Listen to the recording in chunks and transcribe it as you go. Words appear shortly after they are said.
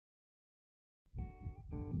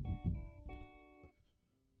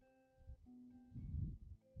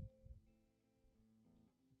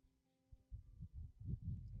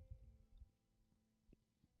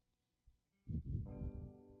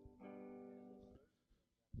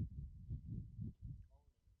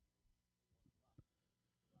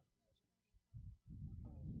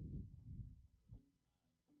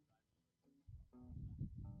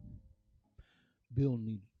Bill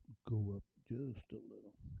needs to go up just a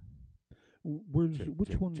little. Where's Check, which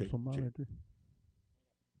check, one's check, the check. monitor?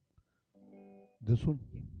 This one?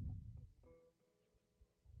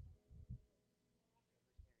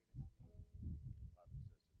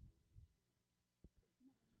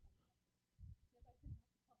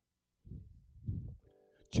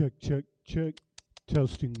 Check, check, check.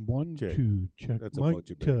 Testing one, Check. two. Check That's a mic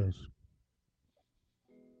much better. test.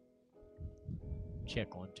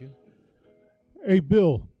 Check 1, 2. Hey,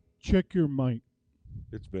 Bill, check your mic.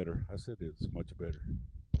 It's better. I said it's much better.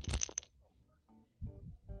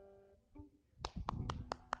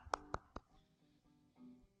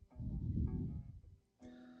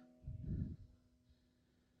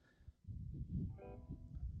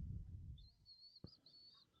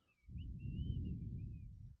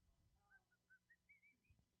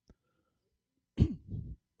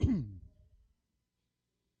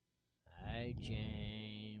 Hi,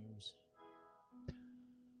 James.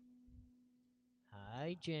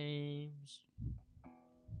 Hi, James.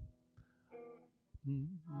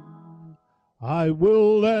 I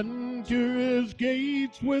will enter his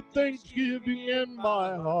gates with thanksgiving in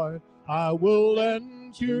my heart. I will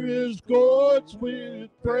enter his courts with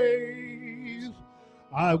praise.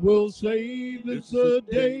 I will say this is a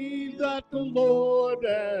day that the Lord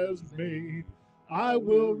has made. I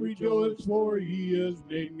will rejoice, for he has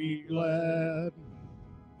made me glad.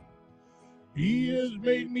 He has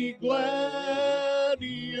made me glad.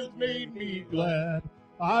 He has made me glad.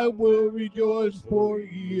 I will rejoice, for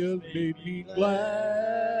he has made me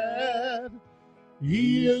glad.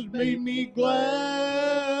 He has made me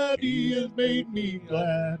glad. He has made me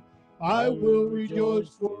glad. I will rejoice,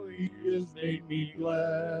 for he has made me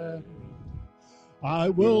glad. I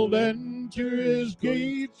will enter his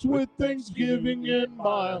gates with thanksgiving in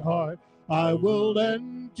my heart. I will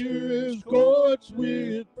enter his courts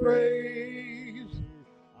with praise.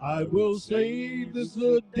 I will say this is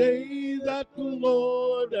a day that the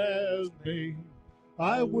Lord has made.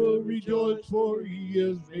 I will rejoice, for he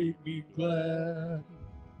has made me glad.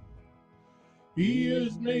 He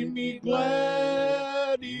has made me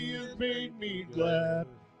glad. He has made me glad.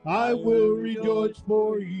 I will rejoice,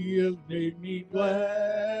 for he has made me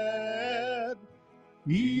glad.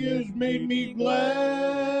 He has made me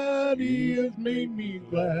glad. He has made me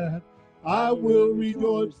glad. I will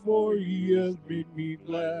rejoice, for he has made me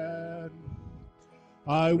glad.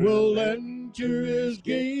 I will enter his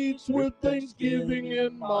gates with thanksgiving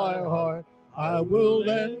in my heart. I will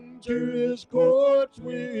enter his courts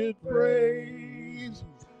with praise.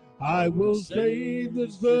 I will say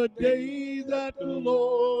this is the day that the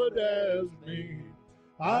Lord has made.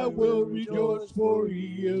 I will rejoice, for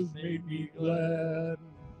he has made me glad.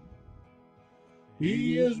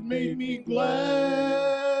 He has made me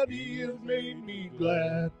glad. He has made me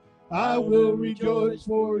glad. I will rejoice,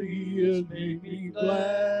 for he has made me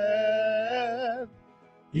glad.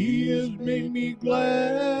 He has made me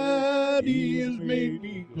glad. He has made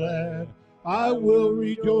me glad. I will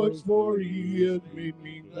rejoice, for he has made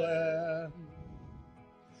me glad.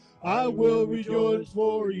 I will rejoice,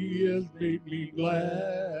 for he has made me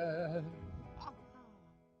glad.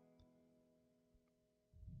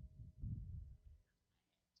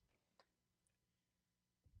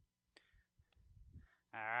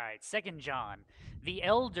 All right, Second John, the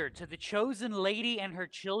elder to the chosen lady and her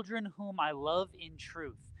children, whom I love in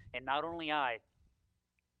truth, and not only I.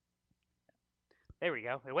 There we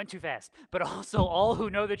go. It went too fast. But also all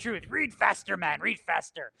who know the truth. Read faster, man. Read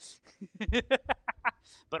faster.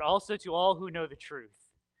 But also to all who know the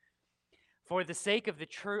truth. For the sake of the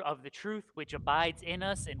truth which abides in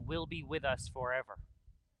us and will be with us forever.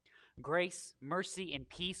 Grace, mercy, and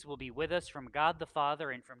peace will be with us from God the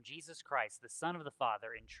Father and from Jesus Christ, the Son of the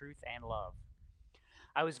Father, in truth and love.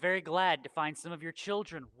 I was very glad to find some of your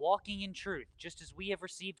children walking in truth, just as we have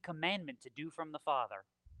received commandment to do from the Father.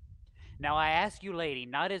 Now I ask you, lady,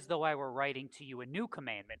 not as though I were writing to you a new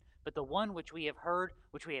commandment, but the one which we have heard,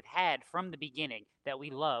 which we have had from the beginning, that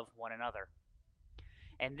we love one another.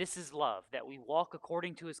 And this is love, that we walk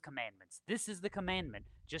according to his commandments. This is the commandment,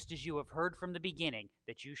 just as you have heard from the beginning,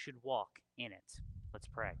 that you should walk in it. Let's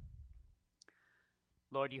pray.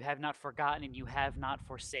 Lord, you have not forgotten and you have not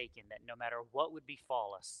forsaken that no matter what would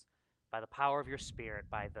befall us, by the power of your Spirit,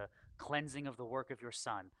 by the cleansing of the work of your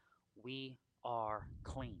Son, we are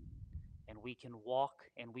clean. And we can walk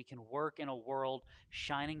and we can work in a world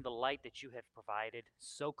shining the light that you have provided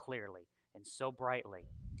so clearly and so brightly,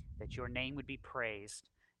 that your name would be praised,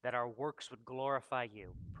 that our works would glorify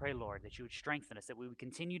you. Pray, Lord, that you would strengthen us, that we would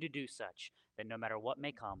continue to do such, that no matter what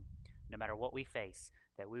may come, no matter what we face,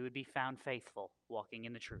 that we would be found faithful, walking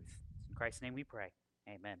in the truth. In Christ's name we pray.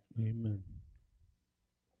 Amen. Amen.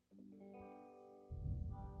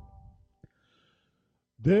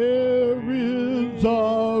 There is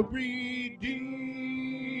a Redeemer,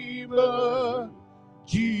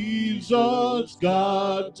 Jesus,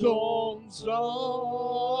 God's own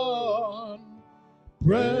Son,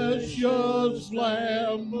 precious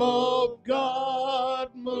Lamb of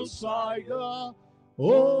God, Messiah,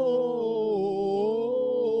 Holy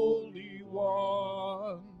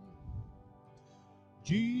One.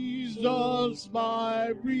 Jesus, my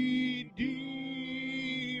Redeemer,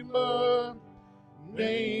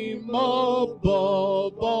 name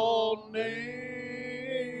above all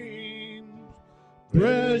names,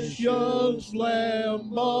 precious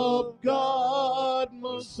Lamb of God,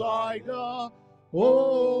 Messiah,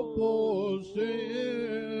 oh, for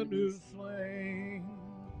sinners slain.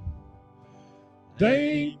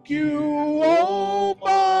 Thank you, oh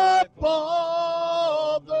my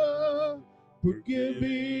Father, for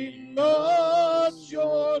giving us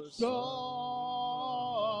your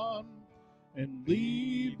Son, and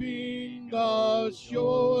leaving us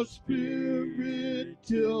your Spirit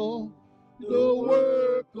till the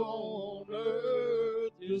work on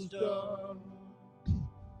earth is done.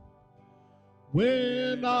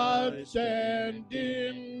 When I stand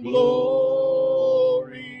in glory,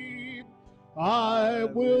 I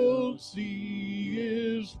will see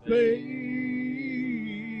his face.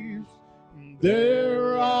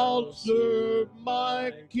 There I'll serve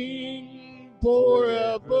my King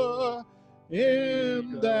forever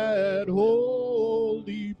in that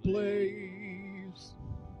holy place.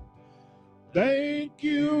 Thank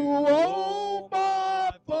you, oh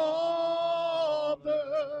my Father,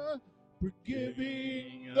 for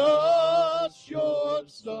giving us your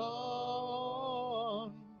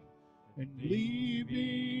Son, and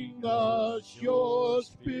leaving us your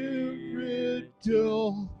Spirit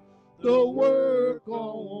till the work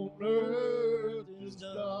on earth is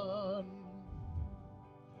done.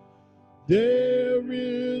 There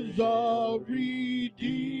is a Redeemer,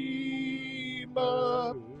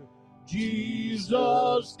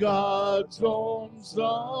 Jesus, God's own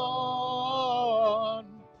Son,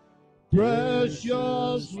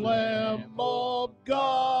 precious Lamb of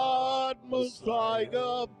God,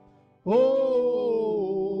 Messiah, Holy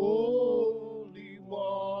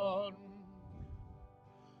One.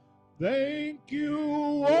 Thank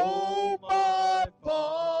you, oh my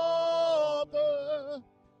Father,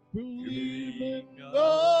 for leaving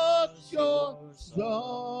us your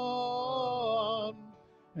Son,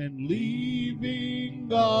 and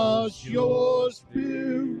leaving us your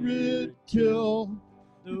Spirit till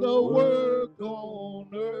the work on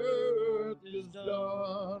earth is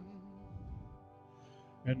done.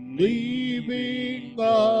 And leaving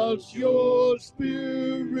us your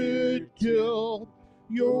Spirit till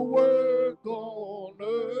your work on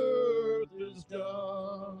earth is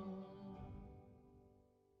done.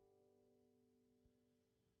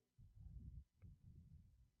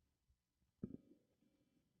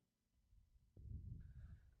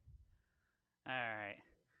 All right.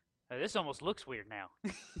 This almost looks weird now.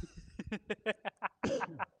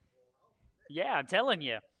 Yeah, I'm telling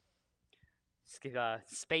you.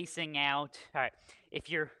 Spacing out. All right. If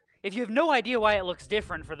you have no idea why it looks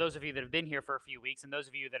different, for those of you that have been here for a few weeks and those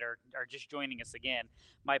of you that are just joining us again,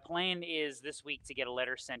 my plan is this week to get a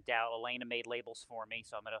letter sent out. Elena made labels for me,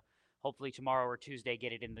 so I'm going to hopefully tomorrow or Tuesday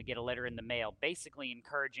get a letter in the mail, basically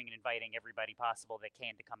encouraging and inviting everybody possible that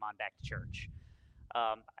can to come on back to church.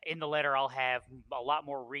 In the letter, I'll have a lot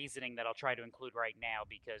more reasoning that I'll try to include right now,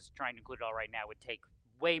 because trying to include it all right now would take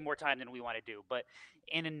way more time than we want to do. But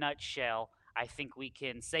in a nutshell, I think we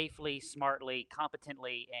can safely, smartly,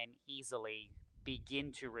 competently, and easily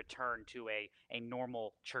begin to return to a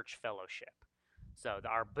normal church fellowship. So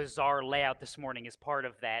our bizarre layout this morning is part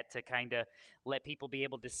of that, to kind of let people be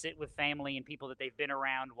able to sit with family and people that they've been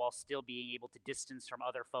around while still being able to distance from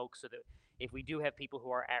other folks, so that if we do have people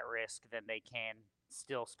who are at risk, then they can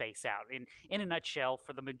still space out. In a nutshell,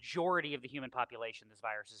 for the majority of the human population, this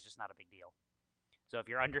virus is just not a big deal. So if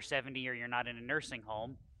you're under 70 or you're not in a nursing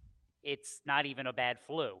home, it's not even a bad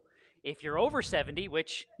flu. If you're over 70,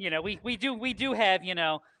 which, we do have,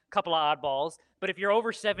 couple of oddballs. But if you're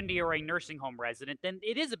over 70 or a nursing home resident, then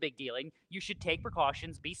it is a big deal. And you should take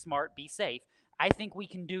precautions, be smart, be safe. I think we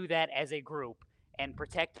can do that as a group and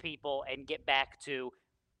protect people and get back to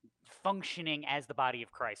functioning as the body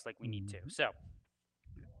of Christ like we need to. So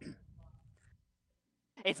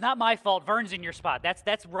it's not my fault. Vern's in your spot.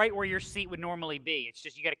 That's right where your seat would normally be. It's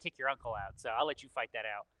just you got to kick your uncle out. So I'll let you fight that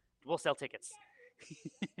out. We'll sell tickets.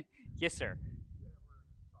 Yes, sir.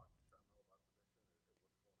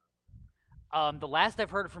 The last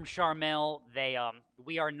I've heard from Charmel,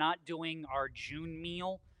 we are not doing our June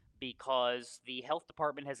meal because the health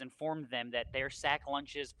department has informed them that their sack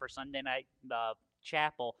lunches for Sunday night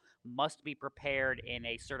chapel must be prepared in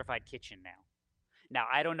a certified kitchen now. Now,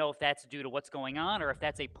 I don't know if that's due to what's going on or if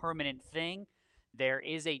that's a permanent thing. There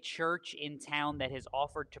is a church in town that has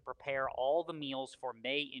offered to prepare all the meals for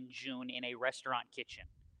May and June in a restaurant kitchen.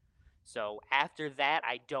 So after that,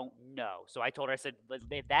 I don't know. So I told her, I said,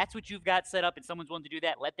 if that's what you've got set up and someone's willing to do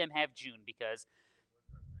that, let them have June because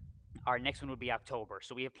our next one would be October.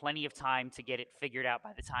 So we have plenty of time to get it figured out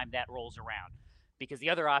by the time that rolls around. Because the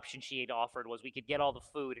other option she had offered was we could get all the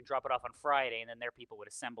food and drop it off on Friday, and then their people would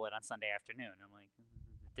assemble it on Sunday afternoon. I'm like,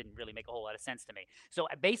 it didn't really make a whole lot of sense to me. So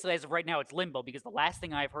basically, as of right now, it's limbo because the last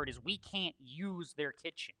thing I've heard is we can't use their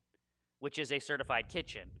kitchen, which is a certified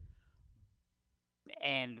kitchen.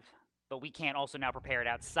 But we can't also now prepare it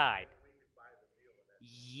outside.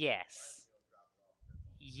 Yes.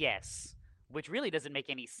 Yes. Which really doesn't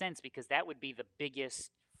make any sense because that would be the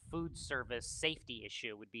biggest food service safety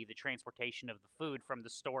issue would be the transportation of the food from the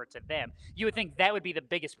store to them. You would think that would be the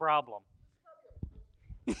biggest problem.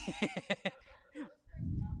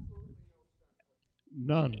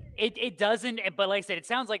 None. It doesn't, but like I said, it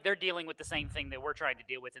sounds like they're dealing with the same thing that we're trying to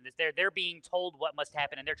deal with in this. They're being told what must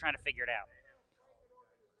happen and they're trying to figure it out.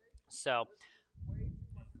 So,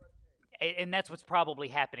 and that's what's probably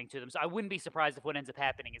happening to them. So I wouldn't be surprised if what ends up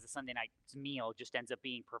happening is a Sunday night meal just ends up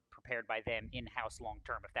being prepared by them in-house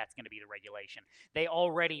long-term, if that's going to be the regulation. They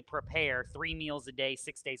already prepare 3 meals a day,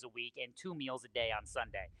 6 days a week, and 2 meals a day on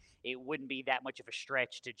Sunday. It wouldn't be that much of a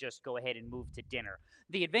stretch to just go ahead and move to dinner.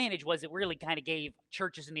 The advantage was it really kind of gave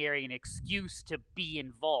churches in the area an excuse to be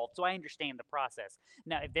involved, so I understand the process.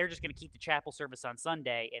 Now, if they're just going to keep the chapel service on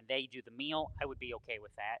Sunday and they do the meal, I would be okay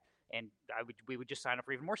with that. And we would just sign up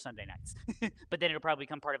for even more Sunday nights. But then it'll probably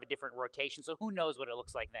become part of a different rotation, so who knows what it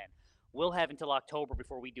looks like then. We'll have until October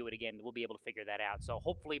before we do it again. We'll be able to figure that out. So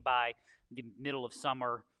hopefully by the middle of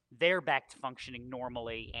summer, they're back to functioning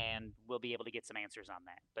normally, and we'll be able to get some answers on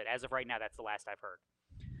that. But as of right now, that's the last I've heard.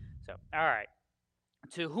 So, all right.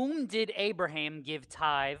 To whom did Abraham give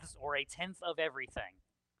tithes or a tenth of everything?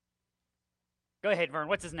 Go ahead, Vern.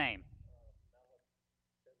 What's his name?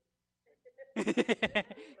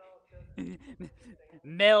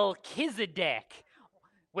 Melchizedek,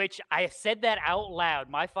 which I have said that out loud.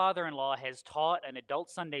 My father-in-law has taught an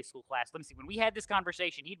adult Sunday school class. Let me see. When we had this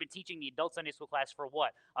conversation, he'd been teaching the adult Sunday school class for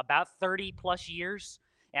what? About 30 plus years.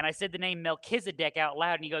 And I said the name Melchizedek out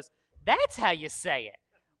loud, and he goes, "That's how you say it.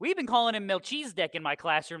 We've been calling him Melchizedek in my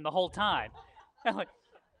classroom the whole time." I'm like,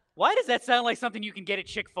 why does that sound like something you can get at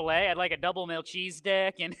Chick-fil-A? I'd like a double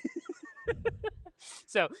Melchizedek and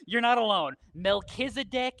so you're not alone.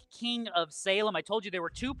 Melchizedek, king of Salem. I told you there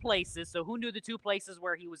were 2 places. So who knew the 2 places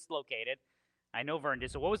where he was located? I know Vern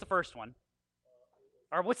did. So what was the first one?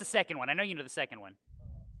 Or what's the second one? I know you know the second one.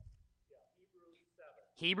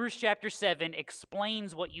 Hebrews chapter 7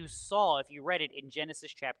 explains what you saw if you read it in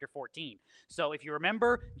Genesis chapter 14. So if you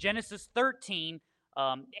remember Genesis 13,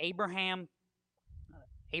 Abraham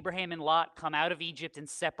and Lot come out of Egypt and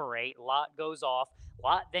separate. Lot goes off.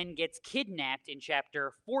 Lot then gets kidnapped in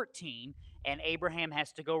chapter 14, and Abraham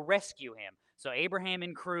has to go rescue him. So Abraham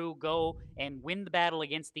and crew go and win the battle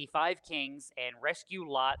against the 5 kings and rescue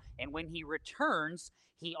Lot. And when he returns,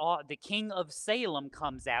 the king of Salem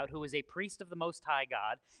comes out, who is a priest of the Most High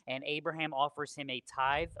God, and Abraham offers him a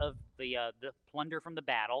tithe of the plunder from the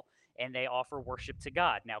battle, and they offer worship to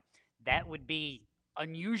God. Now, that would be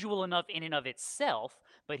unusual enough in and of itself,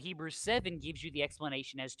 but Hebrews 7 gives you the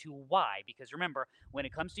explanation as to why. Because remember, when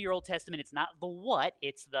it comes to your Old Testament, it's not the what,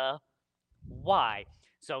 it's the why.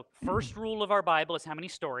 So first rule of our Bible is how many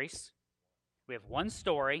stories? We have 1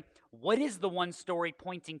 story. What is the 1 story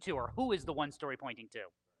pointing to, or who is the 1 story pointing to?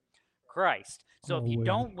 Christ. So if you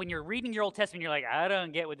don't, when you're reading your Old Testament, you're like, I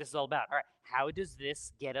don't get what this is all about. All right, how does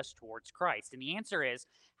this get us towards Christ? And the answer is,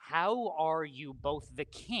 how are you both the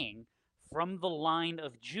king from the line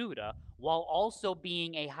of Judah, while also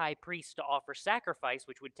being a high priest to offer sacrifice,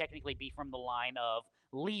 which would technically be from the line of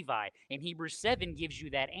Levi? And Hebrews 7 gives you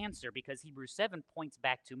that answer because Hebrews 7 points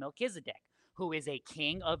back to Melchizedek, who is a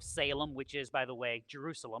king of Salem, which is, by the way,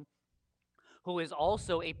 Jerusalem, who is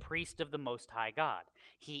also a priest of the Most High God.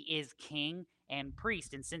 He is king and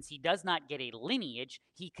priest, and since he does not get a lineage,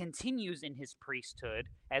 he continues in his priesthood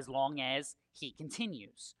as long as he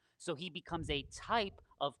continues. So he becomes a type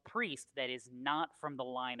of priest that is not from the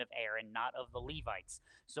line of Aaron, not of the Levites.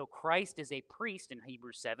 So Christ is a priest in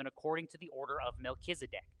Hebrews 7 according to the order of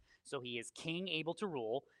Melchizedek. So he is king, able to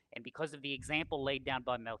rule, and because of the example laid down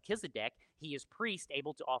by Melchizedek, he is priest,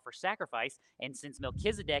 able to offer sacrifice. And since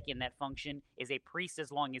Melchizedek in that function is a priest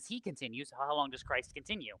as long as he continues, how long does Christ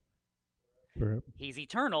continue? Forever. He's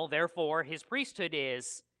eternal, therefore his priesthood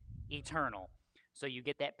is eternal. So you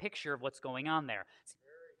get that picture of what's going on there.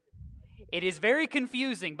 It is very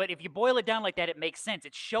confusing, but if you boil it down like that, it makes sense.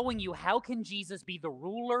 It's showing you how can Jesus be the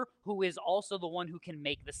ruler who is also the one who can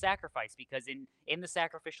make the sacrifice, because in the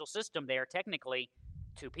sacrificial system, they are technically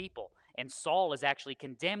two people. And Saul is actually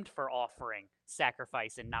condemned for offering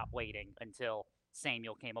sacrifice and not waiting until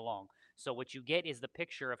Samuel came along. So what you get is the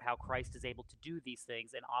picture of how Christ is able to do these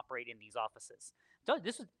things and operate in these offices. So it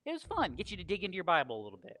was fun. Get you to dig into your Bible a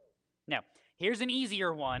little bit. Now, here's an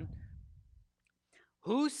easier one.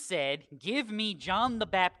 Who said, "Give me John the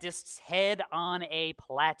Baptist's head on a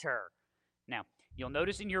platter"? Now, you'll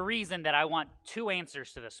notice in your reason that I want two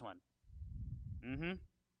answers to this one.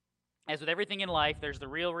 As with everything in life, there's the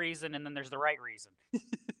real reason and then there's the right reason.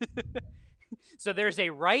 So there's a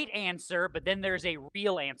right answer, but then there's a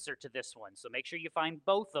real answer to this one. So make sure you find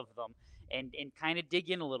both of them and kind of dig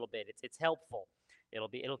in a little bit. It's helpful.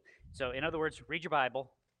 So in other words, read your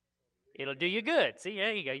Bible. It'll do you good. See,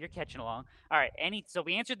 there you go. You're catching along. All right. So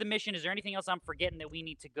we answered the mission. Is there anything else I'm forgetting that we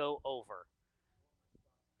need to go over?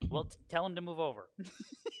 Well, tell him to move over.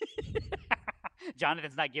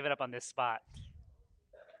 Jonathan's not giving up on this spot.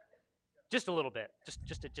 Just a little bit.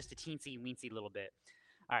 Just a teensy-weensy little bit.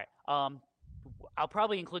 All right. I'll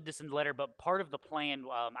probably include this in the letter, but part of the plan,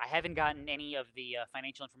 I haven't gotten any of the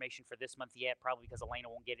financial information for this month yet, probably because Elena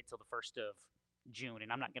won't get it till the 1st of June,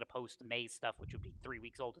 and I'm not going to post May's stuff, which would be 3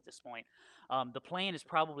 weeks old at this point. The plan is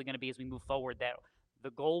probably going to be, as we move forward, that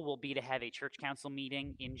the goal will be to have a church council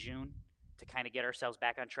meeting in June to kind of get ourselves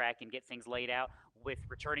back on track and get things laid out, with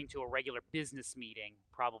returning to a regular business meeting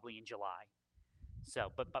probably in July.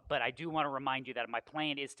 So, but I do want to remind you that my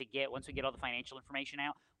plan is to get, once we get all the financial information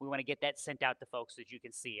out, we want to get that sent out to folks so that you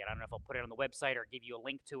can see it. I don't know if I'll put it on the website or give you a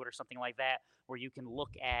link to it or something like that, where you can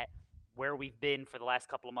look at where we've been for the last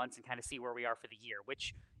couple of months and kind of see where we are for the year,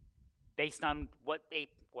 which based on what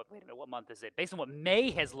month is it? Based on what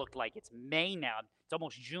May has looked like, it's May now. It's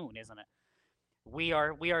almost June, isn't it? We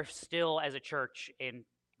are still, as a church, in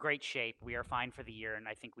great shape. We are fine for the year, and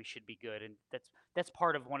I think we should be good. And that's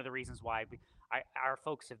part of one of the reasons why our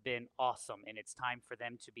folks have been awesome, and it's time for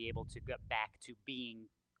them to be able to get back to being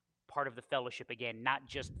part of the fellowship again, not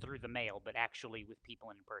just through the mail, but actually with people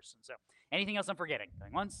in person. So anything else I'm forgetting?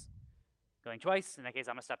 Going once? Going twice? In that case,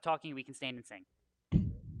 I'm going to stop talking. We can stand and sing.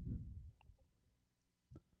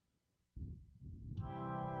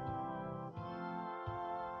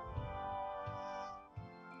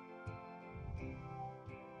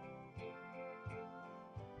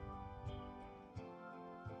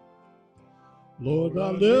 Lord, I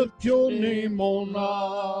lift your name on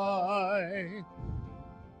high.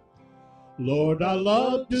 Lord, I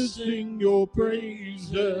love to sing your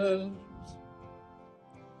praises.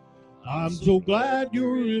 I'm so glad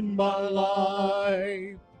you're in my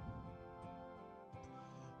life.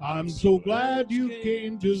 I'm so glad you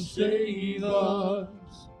came to save us.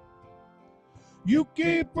 You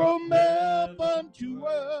came from heaven to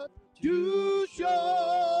earth to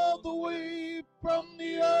show the way, from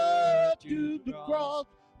the earth to the cross,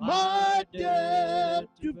 my debt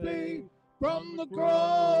to pay, from the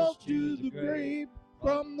cross to the grave,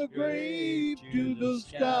 from the grave to the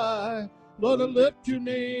sky. Lord, I lift your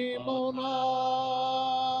name on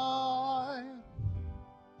high.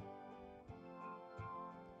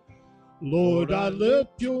 Lord, I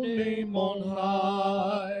lift your name on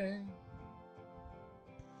high.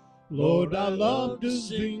 Lord, I love to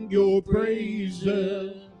sing your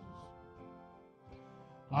praises.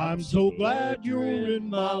 I'm so glad you're in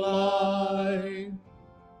my life.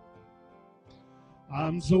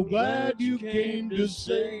 I'm so glad you came to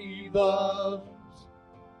save us.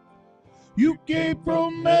 You came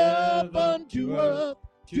from heaven to earth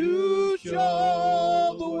to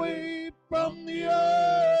show the way, from the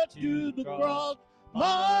earth to the cross,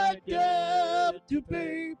 my debt to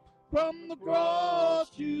pay, from the cross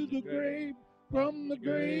to the grave, from the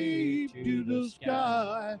grave to the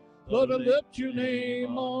sky. Lord, I lift your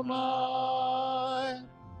name on high.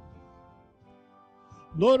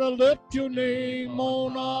 Lord, I lift your name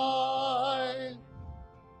on high.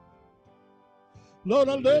 Lord,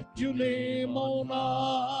 I lift your name on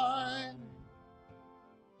high.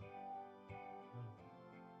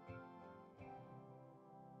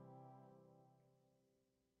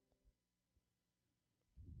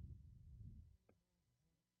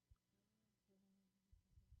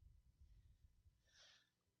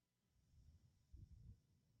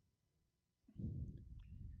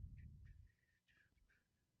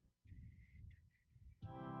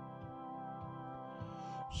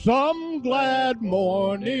 Some glad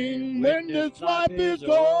morning when this life is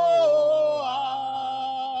o'er,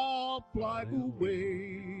 I'll fly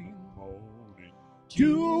away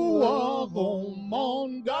to a home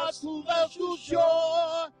on God's celestial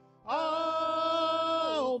shore.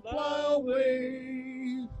 I'll fly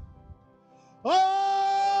away.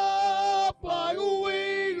 I'll fly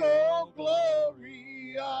away, oh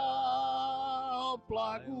glory. I'll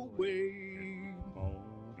fly away.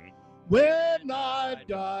 When I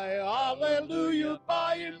die, hallelujah,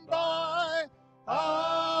 by and by,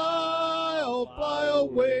 I'll fly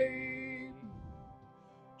away.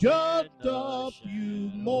 Just a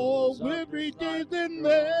few more weary days and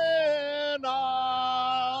then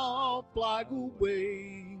I'll fly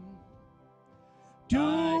away to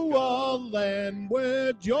a land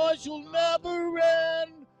where joy shall never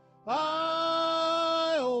end.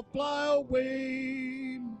 I'll fly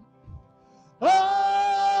away.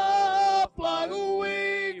 I'll fly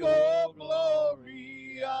away, oh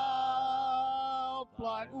glory, I'll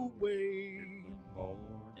fly away.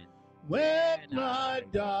 When I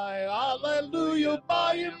die, hallelujah,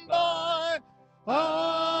 by and by,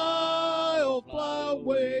 I'll fly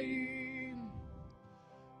away.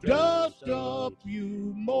 Just a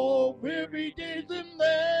few more weary days and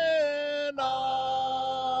then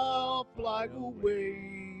I'll fly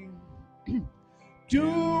away to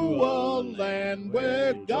a land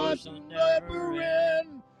where God shall never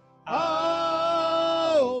end.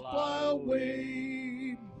 I'll fly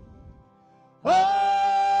away.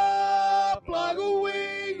 I'll fly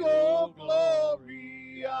away, oh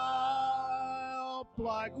glory. I'll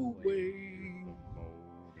fly away.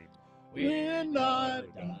 When I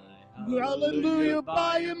die, hallelujah,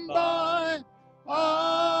 by and by,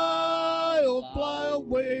 I'll fly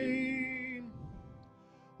away.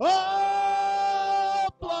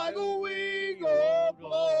 I'll fly away, oh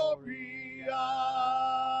glory,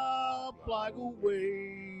 I'll fly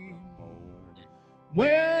away.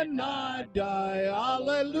 When I die,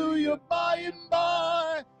 hallelujah, by and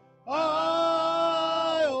by,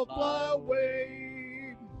 I'll fly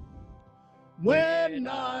away. When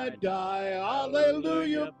I die,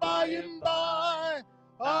 hallelujah, by and by,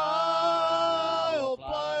 I'll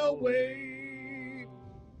fly away.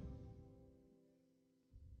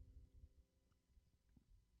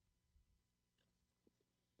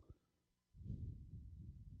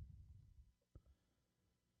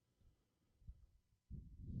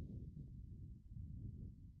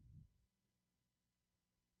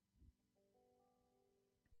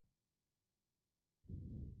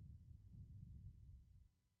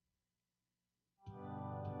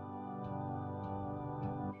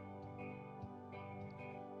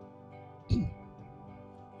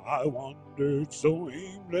 I wandered so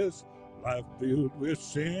aimless, life filled with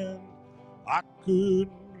sin. I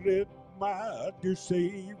couldn't let my dear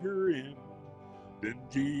Savior in. Then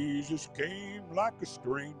Jesus came like a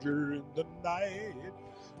stranger in the night.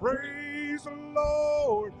 Praise the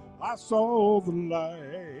Lord, I saw the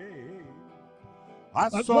light. I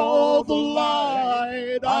saw the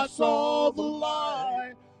light, I saw the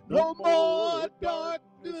light. No more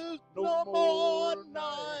darkness, no more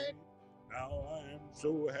night. Now I am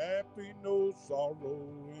so happy, no sorrow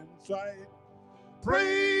in sight.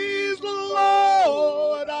 Praise the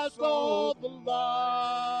Lord, I saw the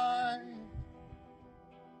light.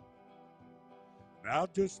 Now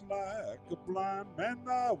just like a blind man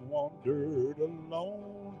I wandered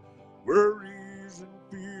alone. Worries and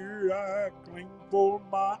fear I claimed for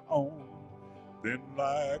my own. Then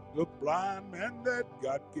like a blind man that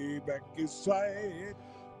God gave back his sight.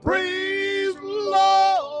 Praise the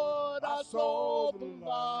Lord, I saw the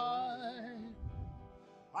light.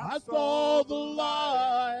 I saw the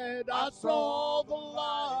light, I saw the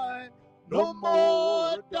light. No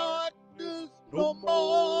more darkness, no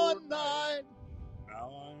more night. Now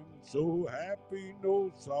I'm so happy, no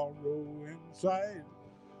sorrow in sight.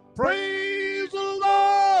 Praise the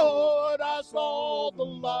Lord, I saw the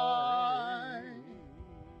light.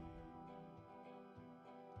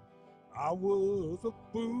 I was a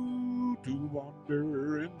fool to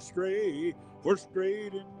wander and stray, for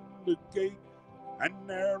straight in the gate and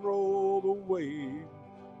narrow the way.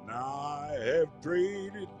 Now I have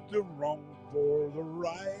traded the wrong for the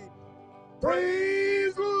right.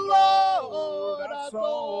 Praise the Lord, I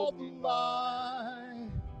saw the light.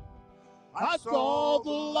 I saw the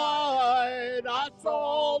light, I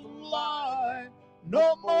saw the light.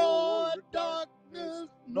 No more darkness,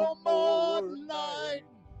 no more night.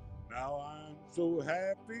 Now I'm so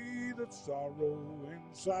happy that sorrow in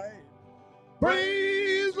sight.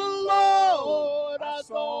 Praise the Lord, I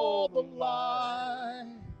saw the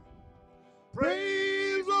light.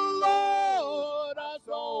 Praise the Lord, I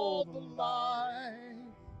saw the light.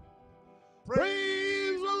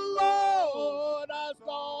 Praise the Lord, I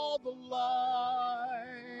saw the light.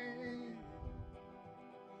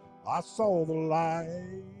 I saw the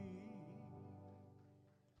light.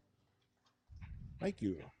 Thank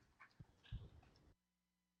you.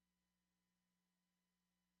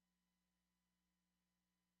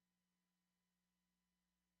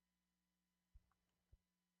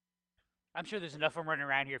 I'm sure there's enough of them running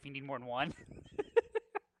around here if you need more than one.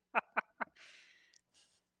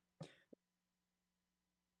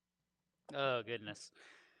 Oh, goodness.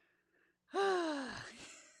 Well,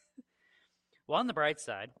 on the bright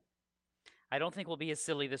side, I don't think we'll be as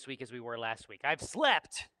silly this week as we were last week. I've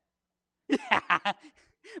slept.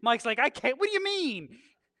 Mike's like, I can't. What do you mean?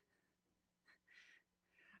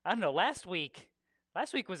 I don't know. Last week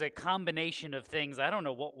was a combination of things. I don't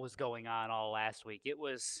know what was going on all last week. It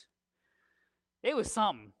was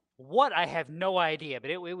something. What, I have no idea, but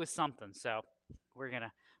it was something. So we're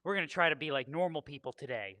gonna try to be like normal people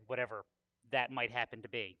today, whatever that might happen to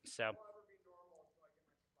be. So.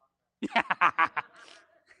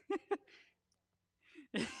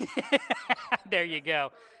 There you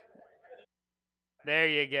go. There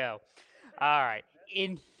you go. All right.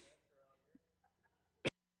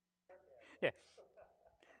 Yeah,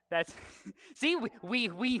 that's see,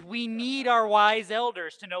 we need our wise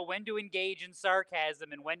elders to know when to engage in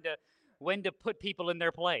sarcasm and when to put people in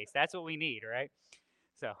their place. That's what we need, right?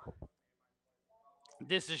 So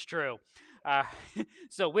this is true. Uh,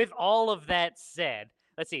 so with all of that said,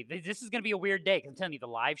 let's see. This is going to be a weird day. 'Cause I'm telling you, the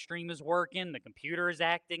live stream is working. The computer is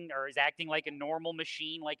acting like a normal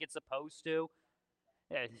machine, like it's supposed to.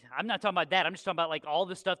 I'm not talking about that. I'm just talking about like all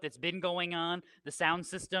the stuff that's been going on. The sound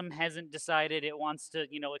system hasn't decided it wants to,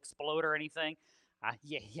 explode or anything.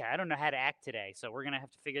 Yeah, I don't know how to act today, so we're gonna have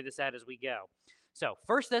to figure this out as we go. So,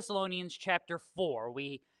 1 Thessalonians chapter 4.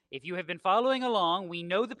 If you have been following along, we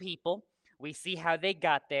know the people. We see how they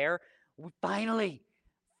got there. Finally,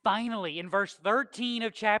 in verse 13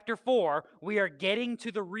 of chapter 4, we are getting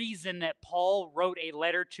to the reason that Paul wrote a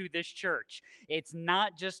letter to this church. It's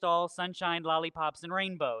not just all sunshine, lollipops, and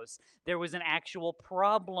rainbows. There was an actual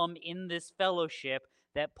problem in this fellowship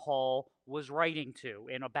that Paul was writing to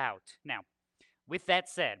and about. Now, with that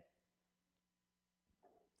said,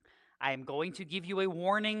 I am going to give you a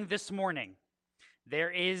warning this morning.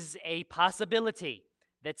 There is a possibility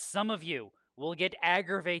that some of you will get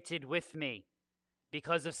aggravated with me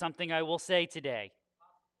because of something I will say today.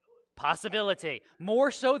 Possibility.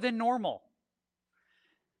 More so than normal.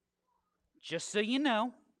 Just so you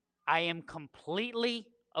know, I am completely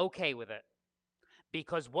okay with it.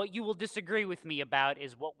 Because what you will disagree with me about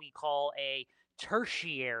is what we call a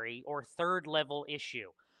tertiary or third level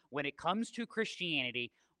issue. When it comes to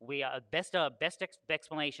Christianity, best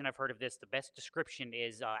explanation I've heard of this, the best description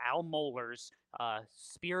is Al Mohler's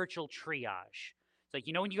spiritual triage. So,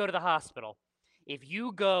 when you go to the hospital, if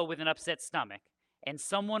you go with an upset stomach and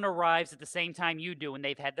someone arrives at the same time you do and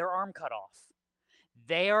they've had their arm cut off,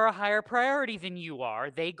 they are a higher priority than you are.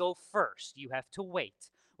 They go first. You have to wait,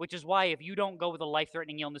 which is why if you don't go with a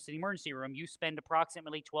life-threatening illness in the emergency room, you spend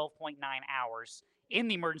approximately 12.9 hours in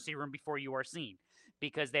the emergency room before you are seen,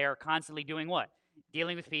 because they are constantly doing what?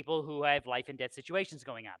 Dealing with people who have life and death situations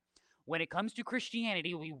going on. When it comes to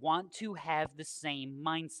Christianity, we want to have the same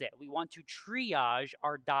mindset. We want to triage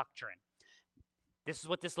our doctrine. This is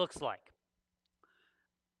what this looks like.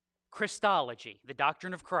 Christology, the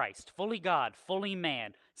doctrine of Christ, fully God, fully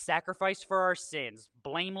man, sacrificed for our sins,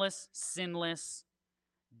 blameless, sinless.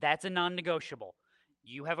 That's a non-negotiable.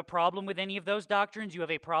 You have a problem with any of those doctrines, you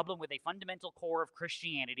have a problem with a fundamental core of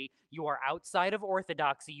Christianity, you are outside of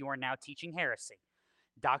orthodoxy, you are now teaching heresy.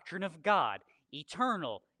 Doctrine of God,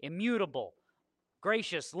 eternal, immutable,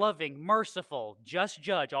 gracious, loving, merciful, just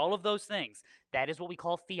judge, all of those things. That is what we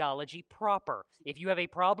call theology proper. If you have a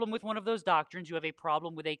problem with one of those doctrines, you have a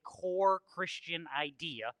problem with a core Christian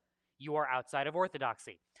idea, you are outside of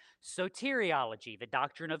orthodoxy. Soteriology, the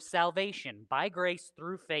doctrine of salvation by grace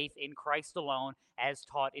through faith in Christ alone, as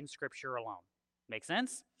taught in Scripture alone. Make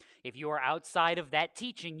sense? If you are outside of that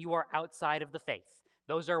teaching, you are outside of the faith.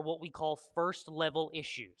 Those are what we call first level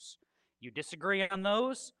issues. You disagree on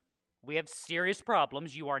those, We have serious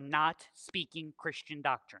problems. You are not speaking Christian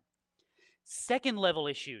doctrine. Second level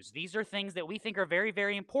issues. These are things that we think are very,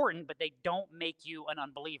 very important, but they don't make you an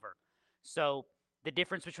unbeliever. So the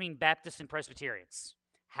difference between Baptists and Presbyterians,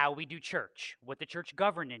 how we do church, what the church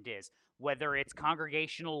government is, whether it's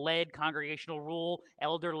congregational led, congregational rule,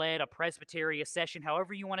 elder led, a Presbyterian session,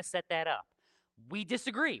 however you want to set that up. We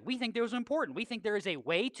disagree. We think those are important. We think there is a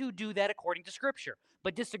way to do that according to Scripture.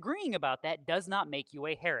 But disagreeing about that does not make you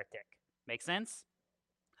a heretic. Make sense?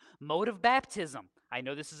 Mode of baptism. I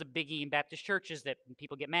know this is a biggie in Baptist churches that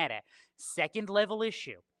people get mad at. Second level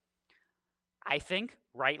issue. I think,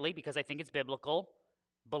 rightly, because I think it's biblical,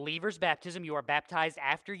 believers' baptism, you are baptized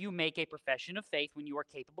after you make a profession of faith when you are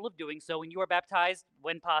capable of doing so, and you are baptized,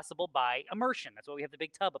 when possible, by immersion. That's why we have the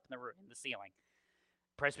big tub up in the ceiling.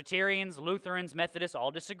 Presbyterians, Lutherans, Methodists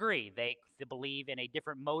all disagree. They believe in a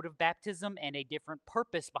different mode of baptism and a different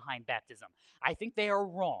purpose behind baptism. I think they are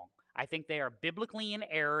wrong. I think they are biblically in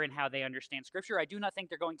error in how they understand Scripture. I do not think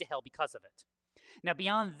they're going to hell because of it. Now,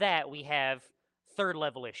 beyond that, we have third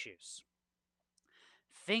level issues.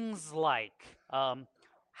 Things like,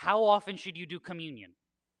 how often should you do communion?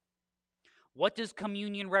 What does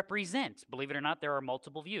communion represent? Believe it or not, there are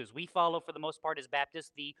multiple views. We follow, for the most part, as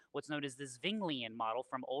Baptists, what's known as the Zwinglian model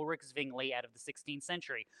from Ulrich Zwingli out of the 16th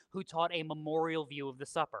century, who taught a memorial view of the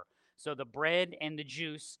supper. So the bread and the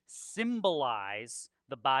juice symbolize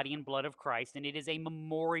the body and blood of Christ, and it is a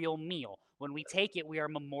memorial meal. When we take it, we are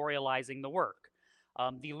memorializing the work.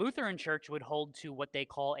 The Lutheran Church would hold to what they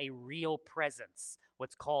call a real presence,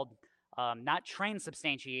 what's called not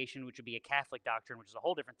transubstantiation, which would be a Catholic doctrine, which is a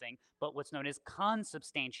whole different thing, but what's known as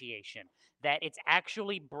consubstantiation, that it's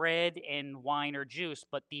actually bread and wine or juice,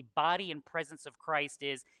 but the body and presence of Christ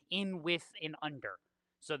is in, with, and under.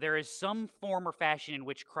 So there is some form or fashion in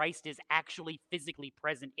which Christ is actually physically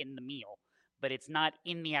present in the meal, but it's not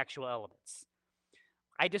in the actual elements.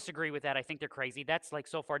 I disagree with that. I think they're crazy. That's like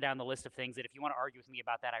so far down the list of things that if you want to argue with me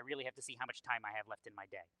about that, I really have to see how much time I have left in my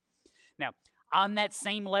day. Now, on that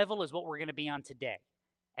same level is what we're going to be on today,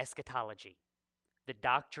 eschatology, the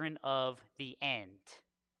doctrine of the end,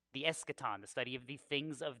 the eschaton, the study of the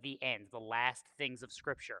things of the end, the last things of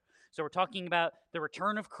Scripture. So we're talking about the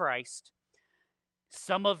return of Christ,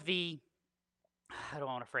 some of the, how do I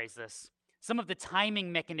want to phrase this? Some of the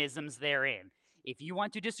timing mechanisms therein. If you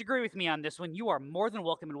want to disagree with me on this one, you are more than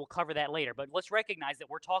welcome, and we'll cover that later. But let's recognize that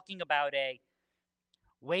we're talking about a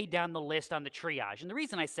way down the list on the triage. And the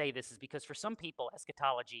reason I say this is because for some people,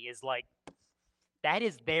 eschatology is like, that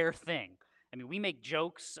is their thing. I mean, we make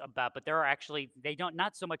jokes about, but there are actually, they don't,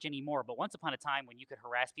 not so much anymore, but once upon a time when you could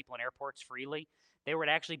harass people in airports freely, there would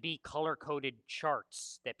actually be color-coded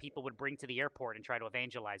charts that people would bring to the airport and try to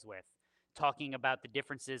evangelize with, talking about the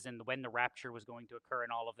differences in when the rapture was going to occur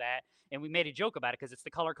and all of that. And we made a joke about it because it's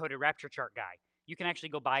the color-coded rapture chart guy. You can actually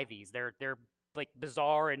go buy these. They're like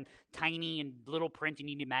bizarre and tiny and little print. You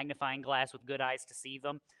need a magnifying glass with good eyes to see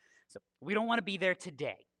them. So we don't want to be there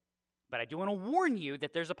today. But I do want to warn you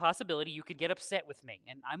that there's a possibility you could get upset with me,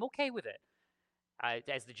 and I'm okay with it.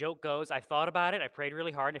 As the joke goes, I've thought about it. I prayed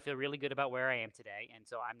really hard, and I feel really good about where I am today, and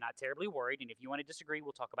so I'm not terribly worried. And if you want to disagree,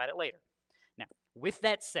 we'll talk about it later. Now, with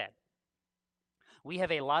that said, we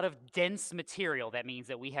have a lot of dense material that means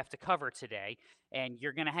that we have to cover today, and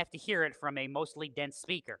you're going to have to hear it from a mostly dense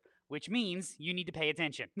speaker, which means you need to pay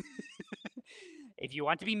attention. If you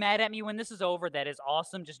want to be mad at me when this is over, that is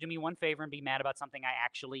awesome. Just do me one favor and be mad about something I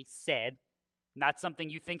actually said, not something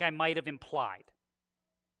you think I might have implied.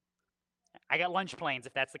 I got lunch plans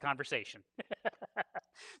if that's the conversation.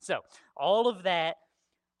 So, all of that,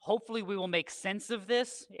 hopefully we will make sense of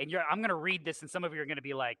this. And I'm going to read this, and some of you are going to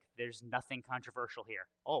be like, there's nothing controversial here.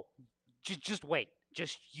 Oh, just wait.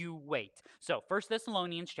 Just you wait. So, 1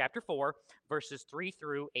 Thessalonians chapter 4, verses 3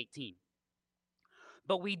 through 18.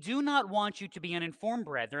 But we do not want you to be uninformed,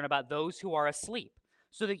 brethren, about those who are asleep,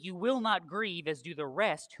 so that you will not grieve as do the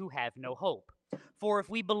rest who have no hope. For if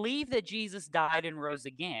we believe that Jesus died and rose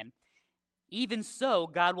again, even so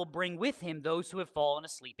God will bring with him those who have fallen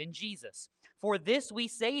asleep in Jesus. For this we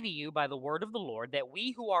say to you by the word of the Lord, that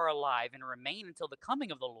we who are alive and remain until the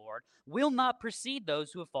coming of the Lord will not precede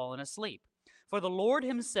those who have fallen asleep. For the Lord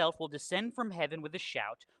himself will descend from heaven with a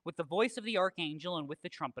shout, with the voice of the archangel, and with the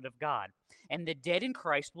trumpet of God. And the dead in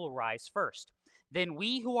Christ will rise first. Then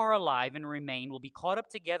we who are alive and remain will be caught up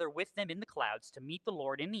together with them in the clouds to meet the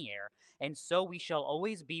Lord in the air, and so we shall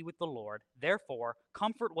always be with the Lord. Therefore,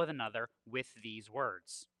 comfort one another with these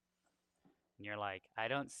words. And you're like, I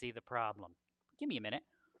don't see the problem. Give me a minute.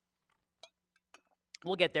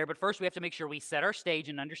 We'll get there, but first we have to make sure we set our stage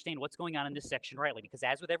and understand what's going on in this section rightly, because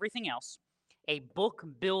as with everything else, a book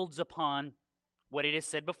builds upon what it has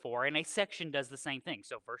said before, and a section does the same thing.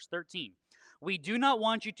 So, verse 13, we do not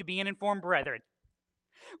want you to be uninformed, brethren.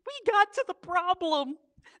 We got to the problem.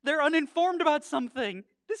 They're uninformed about something.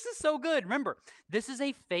 This is so good. Remember, this is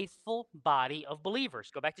a faithful body of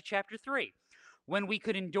believers. Go back to chapter 3. When we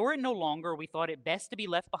could endure it no longer, we thought it best to be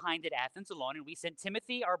left behind at Athens alone, and we sent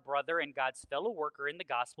Timothy, our brother and God's fellow worker in the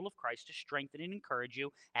gospel of Christ, to strengthen and encourage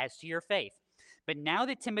you as to your faith. But now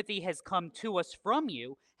that Timothy has come to us from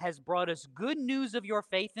you, has brought us good news of your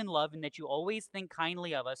faith and love, and that you always think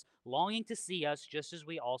kindly of us, longing to see us just as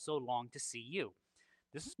we also long to see you.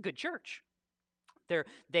 This is a good church.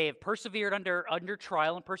 They have persevered under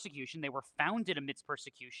trial and persecution. They were founded amidst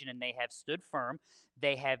persecution, and they have stood firm.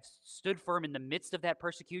 They have stood firm in the midst of that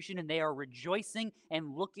persecution, and they are rejoicing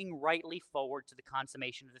and looking rightly forward to the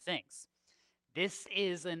consummation of the things. This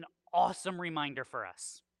is an awesome reminder for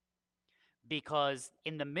us, because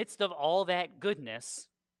in the midst of all that goodness,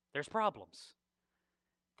 there's problems.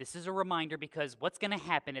 This is a reminder because what's going to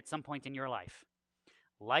happen at some point in your life?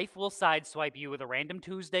 Life will sideswipe you with a random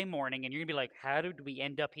Tuesday morning, and you're going to be like, how did we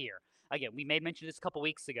end up here? Again, we may mention this a couple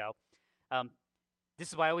weeks ago. This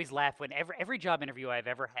is why I always laugh when every job interview I've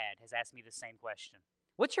ever had has asked me the same question.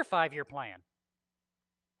 What's your 5-year plan?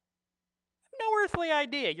 No earthly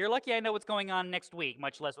idea. You're lucky I know what's going on next week,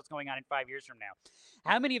 much less what's going on in 5 years from now.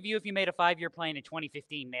 How many of you, if you made a 5-year plan in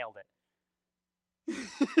 2015, nailed it?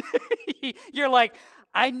 You're like,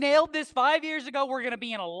 I nailed this 5 years ago. We're going to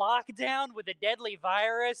be in a lockdown with a deadly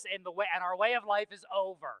virus, and our way of life is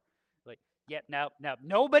over. Like, yep, no.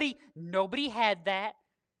 Nobody had that.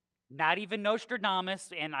 Not even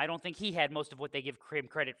Nostradamus, and I don't think he had most of what they give him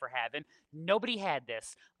credit for having. Nobody had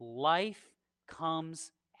this. Life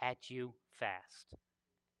comes at you fast.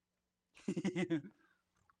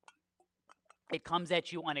 It comes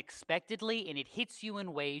at you unexpectedly, and it hits you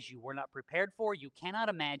in ways you were not prepared for, you cannot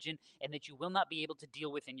imagine, and that you will not be able to deal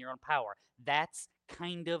with in your own power. That's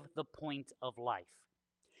kind of the point of life.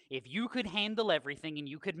 If you could handle everything and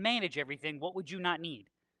you could manage everything, what would you not need?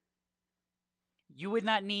 You would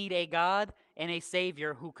not need a God and a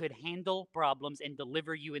Savior who could handle problems and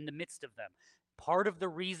deliver you in the midst of them. Part of the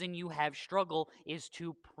reason you have struggle is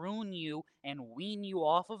to prune you and wean you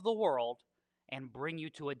off of the world and bring you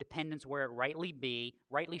to a dependence where it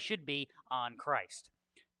rightly should be on Christ.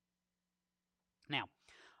 Now,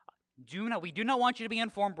 we do not want you to be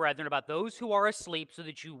informed, brethren, about those who are asleep, so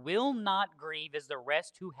that you will not grieve as the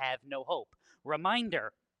rest who have no hope.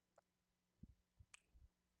 Reminder,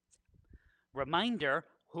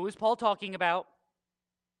 who is Paul talking about?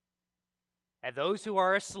 And those who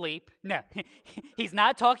are asleep. No, he's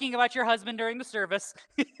not talking about your husband during the service.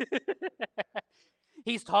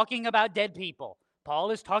 He's talking about dead people. Paul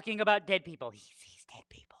is talking about dead people. He's dead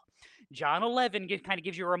people. John 11 kind of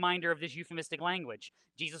gives you a reminder of this euphemistic language.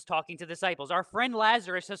 Jesus talking to the disciples. Our friend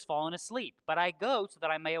Lazarus has fallen asleep, but I go so that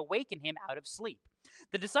I may awaken him out of sleep.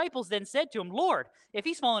 The disciples then said to him, Lord, if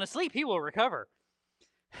he's fallen asleep, he will recover.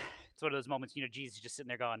 It's one of those moments, Jesus is just sitting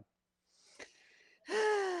there going.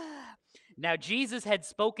 Now, Jesus had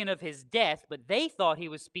spoken of his death, but they thought he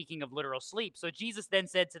was speaking of literal sleep. So Jesus then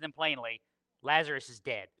said to them plainly, Lazarus is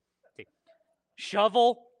dead.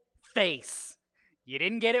 Shovel face. You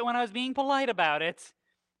didn't get it when I was being polite about it.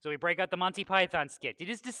 So we break out the Monty Python skit. It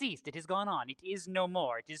is deceased. It is gone on. It is no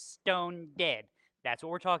more. It is stone dead. That's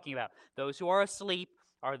what we're talking about. Those who are asleep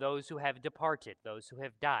are those who have departed, those who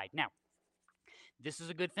have died. Now, this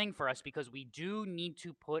is a good thing for us because we do need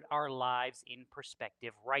to put our lives in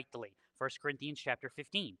perspective rightly. 1 Corinthians chapter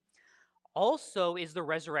 15. Also is the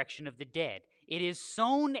resurrection of the dead. It is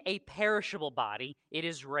sown a perishable body, it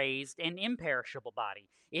is raised an imperishable body.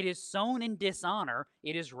 It is sown in dishonor,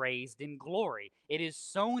 it is raised in glory. It is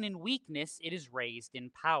sown in weakness, it is raised in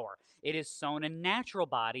power. It is sown a natural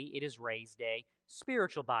body, it is raised a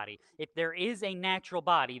spiritual body. If there is a natural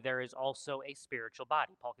body, there is also a spiritual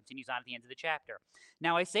body. Paul continues on at the end of the chapter.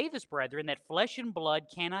 Now I say this, brethren, that flesh and blood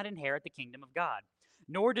cannot inherit the kingdom of God,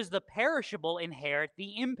 nor does the perishable inherit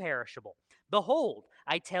the imperishable. Behold,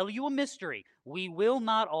 I tell you a mystery. We will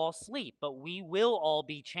not all sleep, but we will all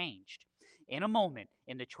be changed. In a moment,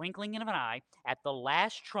 in the twinkling of an eye, at the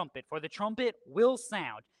last trumpet, for the trumpet will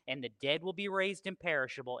sound, and the dead will be raised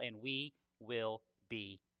imperishable, and we will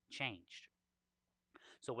be changed.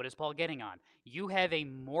 So what is Paul getting on? You have a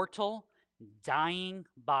mortal, dying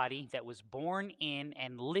body that was born in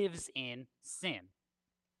and lives in sin.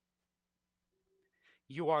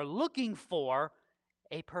 You are looking for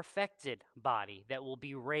a perfected body that will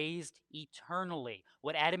be raised eternally,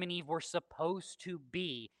 what Adam and Eve were supposed to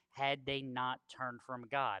be had they not turned from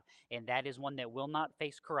God. And that is one that will not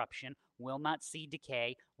face corruption, will not see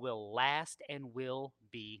decay, will last, and will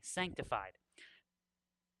be sanctified.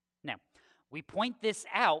 Now, we point this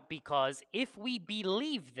out because if we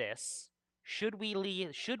believe this, should we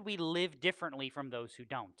live differently from those who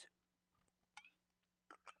don't?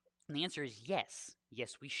 And the answer is yes.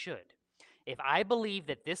 Yes, we should. If I believe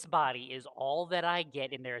that this body is all that I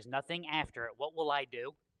get and there is nothing after it, what will I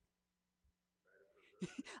do?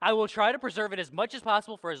 I will try to preserve it as much as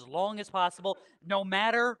possible for as long as possible, no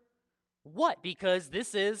matter what, because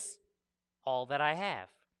this is all that I have.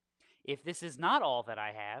 If this is not all that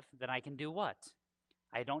I have, then I can do what?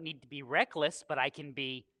 I don't need to be reckless, but I can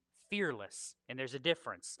be fearless. And there's a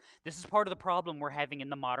difference. This is part of the problem we're having in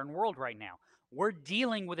the modern world right now. We're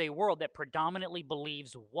dealing with a world that predominantly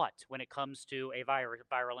believes what when it comes to a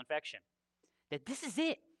viral infection? That this is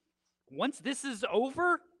it. Once this is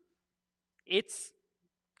over, it's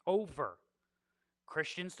over.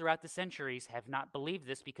 Christians throughout the centuries have not believed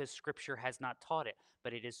this because Scripture has not taught it,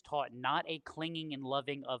 but it is taught not a clinging and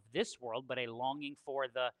loving of this world, but a longing for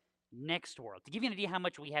the next world. To give you an idea how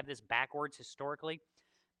much we have this backwards historically,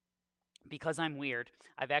 because I'm weird,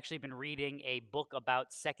 I've actually been reading a book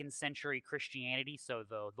about 2nd century Christianity, so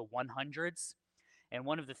the 100s, and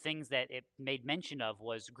one of the things that it made mention of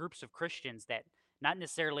was groups of Christians that not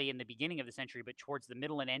necessarily in the beginning of the century, but towards the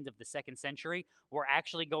middle and end of the 2nd century, were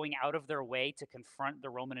actually going out of their way to confront the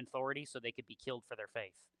Roman authorities so they could be killed for their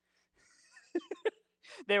faith.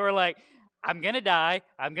 They were like, I'm going to die.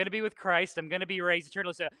 I'm going to be with Christ. I'm going to be raised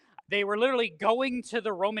eternally. So they were literally going to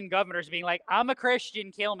the Roman governors being like, I'm a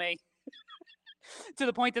Christian, kill me. To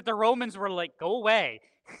the point that the Romans were like, go away.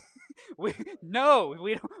 we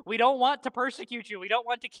don't want to persecute you. We don't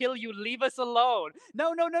want to kill you. Leave us alone.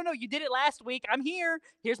 No. You did it last week. I'm here.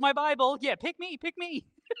 Here's my Bible. Yeah, pick me.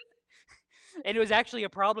 And it was actually a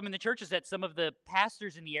problem in the churches that some of the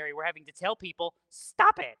pastors in the area were having to tell people,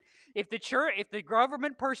 stop it. If the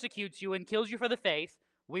government persecutes you and kills you for the faith,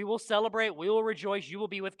 we will celebrate, we will rejoice, you will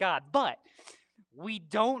be with God. But we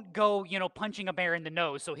don't go, punching a bear in the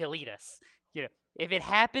nose so he'll eat us. If it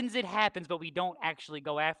happens, it happens, but we don't actually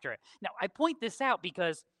go after it. Now, I point this out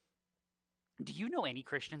because do you know any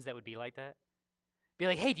Christians that would be like that? Be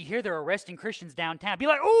like, hey, do you hear they're arresting Christians downtown? Be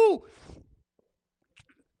like, ooh,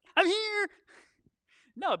 I'm here.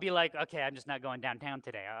 No, it'd be like, okay, I'm just not going downtown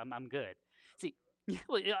today. I'm good. See,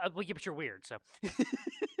 but you're weird, so.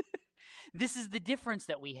 This is the difference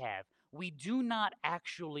that we have. We do not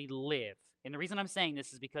actually live. And the reason I'm saying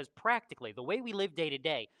this is because practically, the way we live day to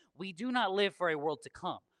day, we do not live for a world to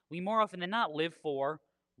come. We more often than not live for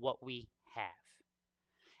what we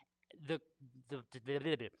have.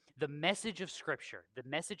 The message of Scripture, the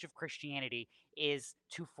message of Christianity is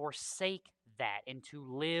to forsake that and to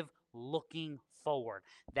live looking forward.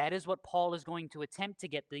 That is what Paul is going to attempt to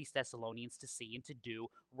get these Thessalonians to see and to do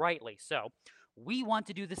rightly. So we want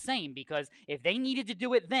to do the same because if they needed to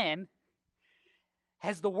do it then,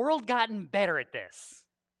 has the world gotten better at this?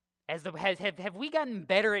 Have we gotten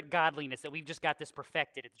better at godliness that we've just got this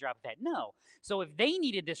perfected at the drop of a hat? No. So if they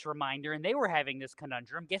needed this reminder and they were having this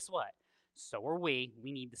conundrum, guess what? So are we.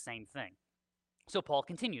 We need the same thing. So Paul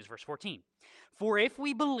continues, verse 14. For if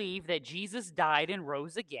we believe that Jesus died and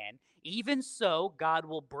rose again, even so God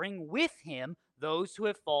will bring with him those who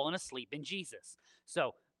have fallen asleep in Jesus.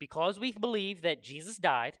 So because we believe that Jesus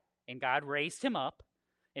died and God raised him up,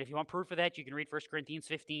 and if you want proof of that, you can read 1 Corinthians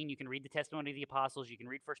 15, you can read the testimony of the apostles, you can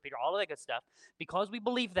read 1 Peter, all of that good stuff. Because we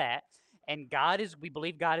believe that, and we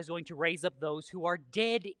believe God is going to raise up those who are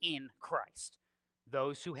dead in Christ,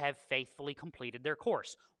 those who have faithfully completed their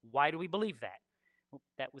course. Why do we believe that? Well,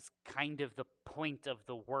 that was kind of the point of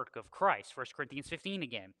the work of Christ. 1 Corinthians 15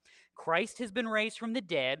 again. Christ has been raised from the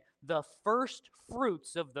dead, the first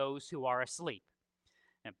fruits of those who are asleep.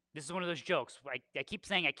 Now, this is one of those jokes. I keep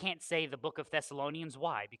saying I can't say the book of Thessalonians.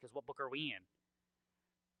 Why? Because what book are we in?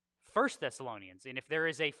 1 Thessalonians. And if there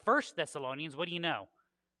is a 1 Thessalonians, what do you know?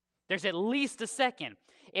 There's at least a second.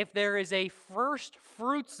 If there is a first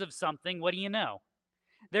fruits of something, what do you know?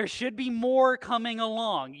 There should be more coming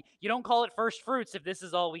along. You don't call it first fruits if this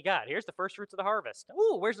is all we got. Here's the first fruits of the harvest.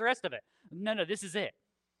 Ooh, where's the rest of it? No, this is it.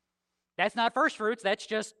 That's not first fruits. That's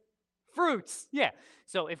just fruits. Yeah.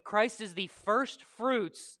 So if Christ is the first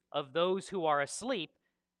fruits of those who are asleep,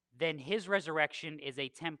 then his resurrection is a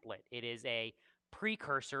template. It is a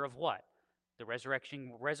precursor of what? The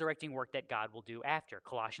resurrecting work that God will do after.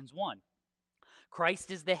 Colossians 1.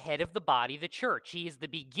 Christ is the head of the body, the church. He is the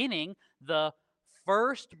beginning, the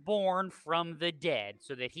firstborn from the dead,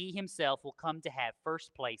 so that he himself will come to have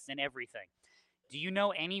first place in everything. Do you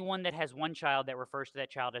know anyone that has one child that refers to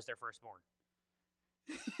that child as their firstborn?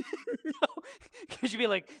 No, because you'd be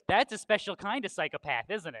like, that's a special kind of psychopath,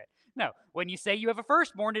 isn't it? No, when you say you have a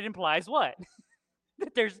firstborn, it implies what?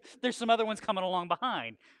 That there's some other ones coming along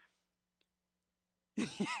behind.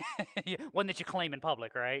 One that you claim in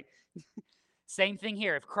public, right? Same thing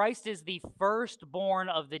here. If Christ is the firstborn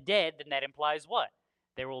of the dead, then that implies what?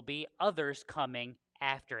 There will be others coming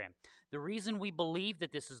after him. The reason we believe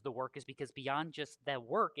that this is the work is because beyond just the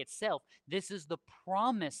work itself, this is the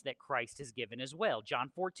promise that Christ has given as well. John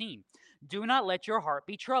 14. Do not let your heart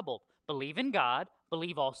be troubled. Believe in God,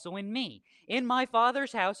 believe also in me. In my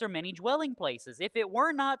Father's house are many dwelling places. If it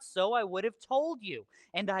were not so, I would have told you.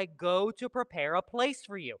 And I go to prepare a place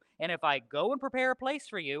for you. And if I go and prepare a place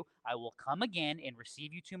for you, I will come again and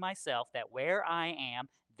receive you to myself, that where I am,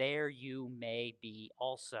 there you may be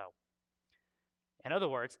also. In other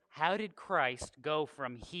words, how did Christ go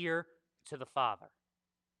from here to the Father?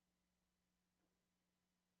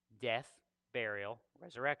 Death, burial,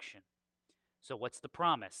 resurrection. So what's the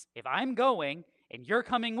promise? If I'm going and you're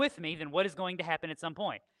coming with me, then what is going to happen at some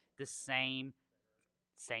point? The same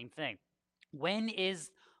thing. Where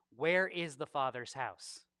is the Father's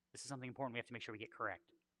house? This is something important we have to make sure we get correct.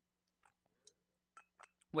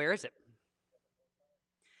 Where is it?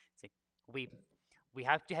 See, we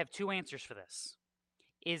have to have two answers for this.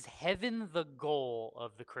 Is heaven the goal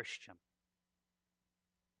of the Christian?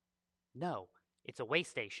 No, it's a way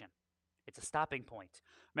station. It's a stopping point.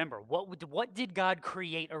 Remember, what did God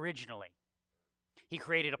create originally? He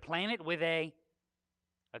created a planet with a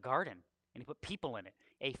garden, and he put people in it.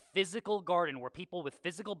 A physical garden where people with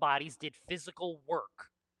physical bodies did physical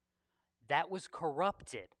work. That was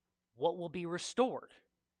corrupted. What will be restored?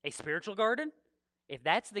 A spiritual garden? If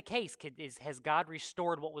that's the case, has God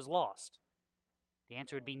restored what was lost? The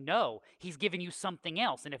answer would be no. He's given you something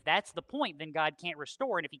else. And if that's the point, then God can't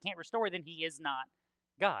restore. And if he can't restore, then he is not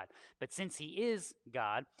God. But since he is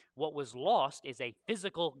God, what was lost is a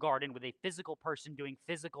physical garden with a physical person doing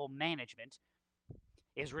physical management.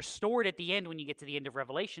 Is restored at the end when you get to the end of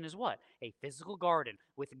Revelation is what? A physical garden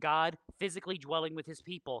with God physically dwelling with his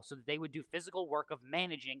people so that they would do physical work of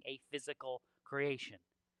managing a physical creation.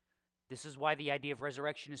 This is why the idea of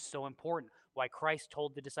resurrection is so important. Why Christ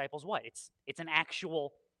told the disciples what? It's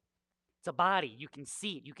a body. You can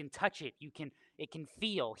see it. You can touch it. It can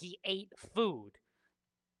feel. He ate food.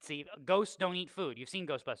 See, ghosts don't eat food. You've seen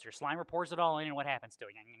Ghostbusters. Slimer pours it all in, and what happens to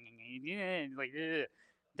it? Like,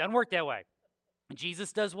 doesn't work that way.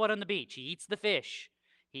 Jesus does what on the beach? He eats the fish.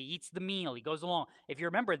 He eats the meal. He goes along. If you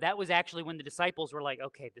remember, that was actually when the disciples were like,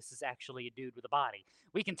 okay, this is actually a dude with a body.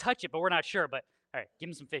 We can touch it, but we're not sure. But all right, give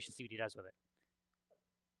him some fish and see what he does with it.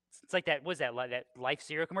 It's like that, that Life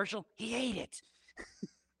cereal commercial? He ate it.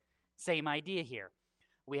 Same idea here.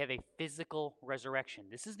 We have a physical resurrection.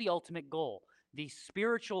 This is the ultimate goal. The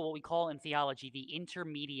spiritual, what we call in theology, the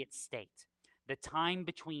intermediate state. The time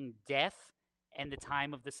between death and the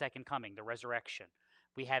time of the second coming, the resurrection.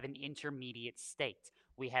 We have an intermediate state.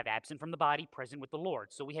 We have absent from the body, present with the Lord.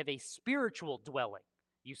 So we have a spiritual dwelling.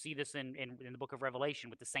 You see this in the book of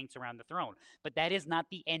Revelation with the saints around the throne. But that is not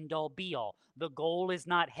the end-all, be-all. The goal is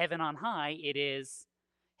not heaven on high. It is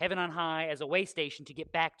heaven on high as a way station to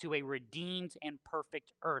get back to a redeemed and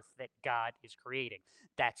perfect earth that God is creating.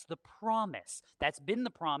 That's the promise. That's been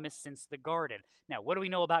the promise since the garden. Now, what do we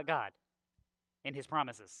know about God and his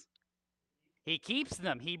promises? He keeps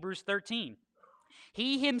them, Hebrews 13.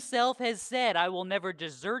 He himself has said, I will never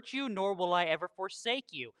desert you, nor will I ever forsake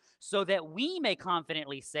you, so that we may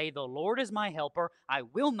confidently say, the Lord is my helper. I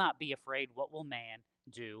will not be afraid. What will man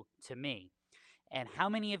do to me? And how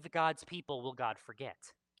many of God's people will God forget?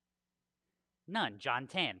 None. John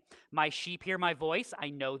 10. My sheep hear my voice.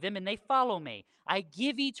 I know them and they follow me. I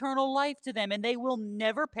give eternal life to them and they will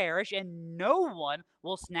never perish, and no one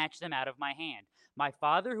will snatch them out of my hand. My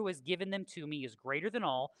Father who has given them to me is greater than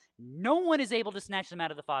all. No one is able to snatch them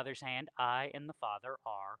out of the Father's hand. I and the Father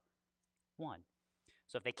are one.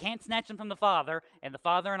 So if they can't snatch them from the Father, and the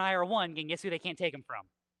Father and I are one, then guess who they can't take them from?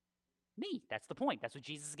 Me. That's the point. That's what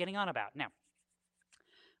Jesus is getting on about. Now,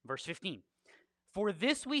 verse 15. For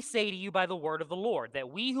this we say to you by the word of the Lord,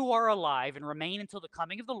 that we who are alive and remain until the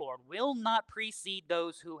coming of the Lord will not precede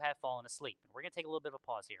those who have fallen asleep. We're going to take a little bit of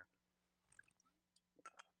a pause here,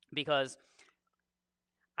 because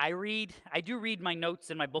I do read my notes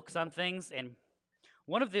and my books on things, and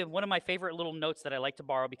one of my favorite little notes that I like to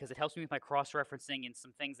borrow because it helps me with my cross-referencing and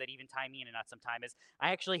some things that even tie me in and not some time is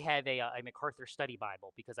I actually have a MacArthur Study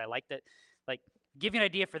Bible, because I like that. Like, give you an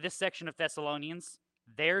idea for this section of Thessalonians.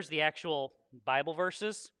 There's the actual Bible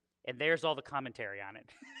verses, and there's all the commentary on it.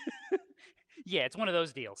 Yeah, it's one of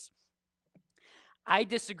those deals. I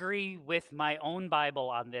disagree with my own Bible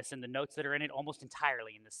on this and the notes that are in it almost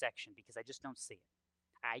entirely in this section, because I just don't see it.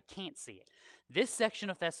 I can't see it. This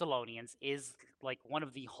section of Thessalonians is like one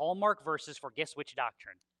of the hallmark verses for guess which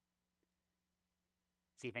doctrine?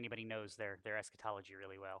 See if anybody knows their eschatology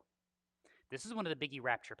really well. This is one of the biggie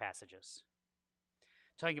rapture passages.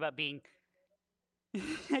 Talking about being,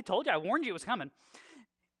 I told you, I warned you it was coming.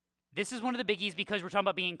 This is one of the biggies because we're talking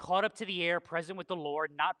about being caught up to the air, present with the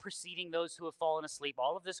Lord, not preceding those who have fallen asleep,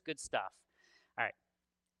 all of this good stuff. All right.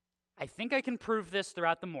 I think I can prove this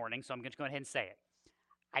throughout the morning, so I'm going to go ahead and say it.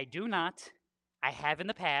 I have in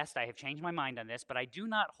the past, I have changed my mind on this, but I do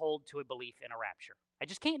not hold to a belief in a rapture. I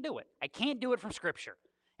just can't do it. I can't do it from Scripture.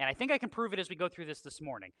 And I think I can prove it as we go through this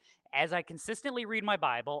morning. As I consistently read my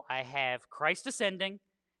Bible, I have Christ ascending,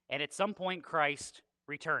 and at some point, Christ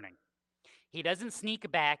returning. He doesn't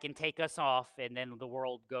sneak back and take us off, and then the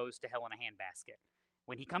world goes to hell in a handbasket.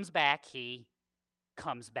 When he comes back, he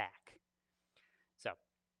comes back. So,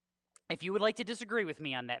 if you would like to disagree with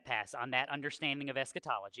me on that on that understanding of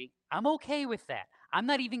eschatology, I'm okay with that. I'm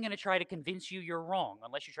not even going to try to convince you you're wrong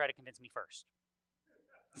unless you try to convince me first.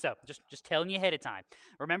 So, just telling you ahead of time.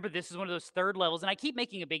 Remember, this is one of those third levels, and I keep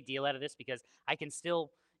making a big deal out of this because I can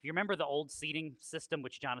still, if you remember the old seating system,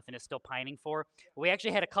 which Jonathan is still pining for, we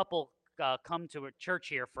actually had a couple come to a church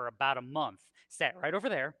here for about a month, sat right over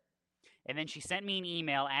there, and then she sent me an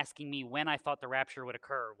email asking me when I thought the rapture would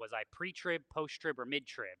occur. Was I pre-trib, post-trib, or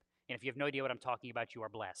mid-trib? And if you have no idea what I'm talking about, you are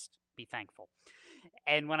blessed. Be thankful.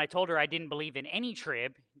 And when I told her I didn't believe in any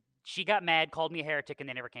trib, she got mad, called me a heretic, and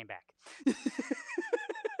they never came back.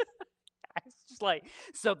 It's just like,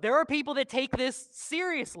 so there are people that take this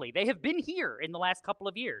seriously. They have been here in the last couple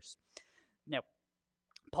of years. Now,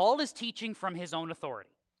 Paul is teaching from his own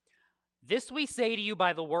authority. This we say to you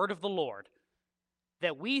by the word of the Lord,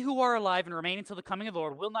 that we who are alive and remain until the coming of the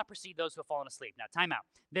Lord will not precede those who have fallen asleep. Now, time out.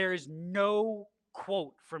 There is no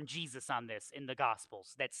quote from Jesus on this in the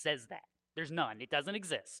Gospels that says that. There's none. It doesn't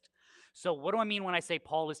exist. So what do I mean when I say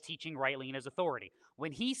Paul is teaching rightly in his authority?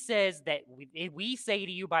 When he says that we say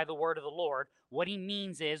to you by the word of the Lord, what he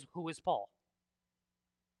means is, who is Paul?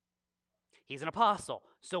 He's an apostle.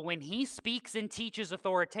 So when he speaks and teaches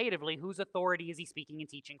authoritatively, whose authority is he speaking and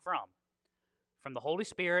teaching from? From the Holy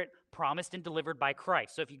Spirit, promised and delivered by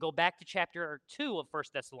Christ. So if you go back to chapter 2 of 1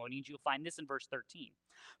 Thessalonians, you'll find this in verse 13.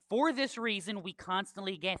 For this reason, we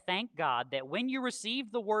constantly thank God that when you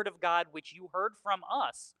received the word of God which you heard from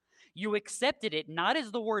us, you accepted it not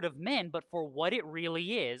as the word of men, but for what it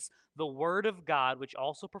really is, the word of God, which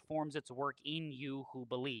also performs its work in you who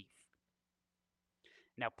believe.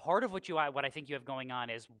 Now, part of what I think you have going on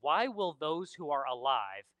is, why will those who are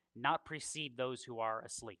alive not precede those who are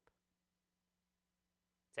asleep?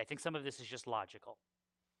 So I think some of this is just logical.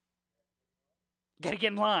 Got to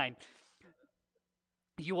get in line.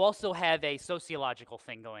 You also have a sociological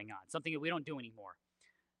thing going on, something that we don't do anymore.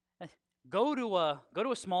 Go to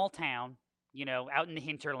a small town, out in the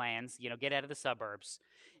hinterlands, get out of the suburbs,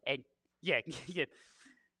 and yeah,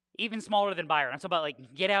 even smaller than Byron. I'm talking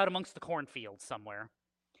about get out amongst the cornfields somewhere.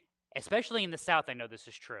 Especially in the South, I know this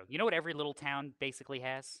is true. You know what every little town basically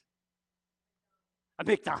has? A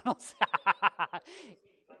McDonald's.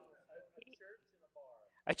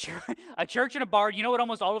 A church and a bar. You know what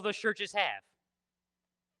almost all of those churches have?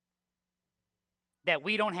 That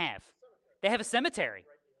we don't have. They have a cemetery.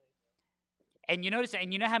 And you notice,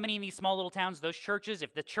 and you know how many in these small little towns, those churches,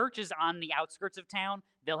 if the church is on the outskirts of town,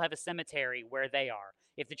 they'll have a cemetery where they are.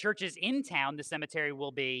 If the church is in town, the cemetery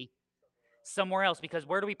will be somewhere else, because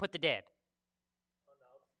where do we put the dead?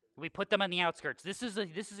 We put them on the outskirts. This is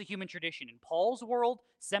a human tradition. In Paul's world,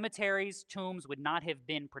 cemeteries, tombs would not have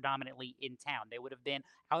been predominantly in town. They would have been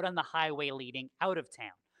out on the highway leading out of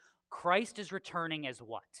town. Christ is returning as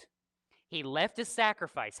what? He left his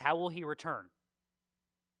sacrifice. How will he return?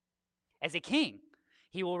 As a king.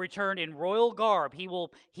 He will return in royal garb. He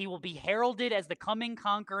will be heralded as the coming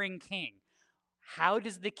conquering king. How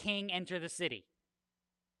does the king enter the city?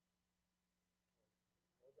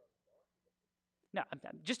 No,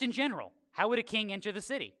 just in general. How would a king enter the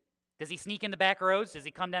city? Does he sneak in the back roads? Does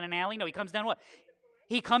he come down an alley? No, he comes down what?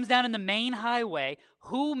 He comes down in the main highway.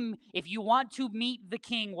 If you want to meet the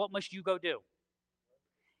king, what must you go do?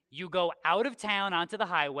 You go out of town onto the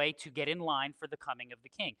highway to get in line for the coming of the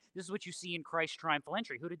king. This is what you see in Christ's triumphal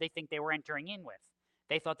entry. Who did they think they were entering in with?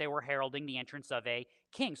 They thought they were heralding the entrance of a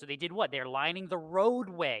king. So they did what? They're lining the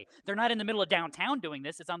roadway. They're not in the middle of downtown doing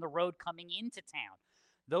this. It's on the road coming into town.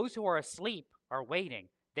 Those who are asleep are waiting.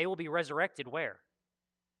 They will be resurrected where?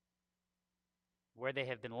 Where they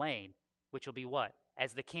have been laid, which will be what?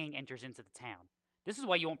 As the king enters into the town. This is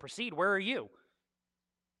why you won't proceed. Where are you?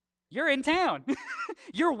 You're in town.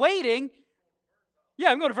 You're waiting.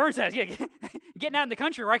 Yeah, I'm going to Vern's house. Yeah, getting out in the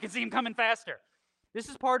country where I can see him coming faster. This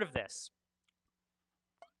is part of this.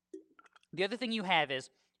 The other thing you have is,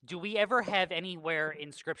 Do we ever have anywhere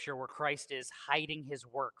in Scripture where Christ is hiding his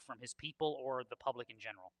work from his people or the public in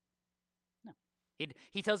general? No.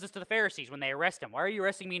 He tells this to the Pharisees when they arrest him. Why are you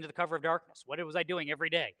arresting me into the cover of darkness? What was I doing every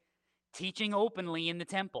day? Teaching openly in the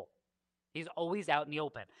temple. He's always out in the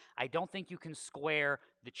open. I don't think you can square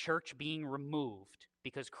the church being removed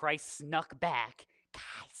because Christ snuck back.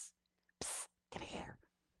 Guys, psst, come here.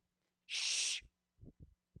 Shh.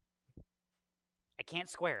 I can't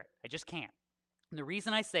square it. I just can't. And the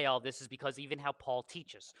reason I say all this is because even how Paul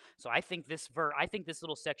teaches. So I think this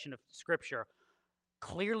little section of Scripture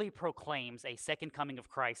clearly proclaims a second coming of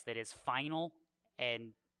Christ that is final and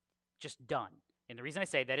just done. And the reason I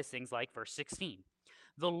say that is things like verse 16.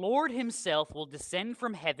 The Lord himself will descend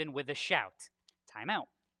from heaven with a shout. Time out.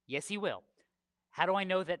 Yes, he will. How do I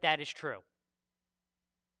know that that is true?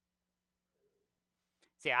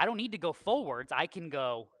 See, I don't need to go forwards. I can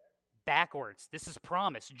go backwards. This is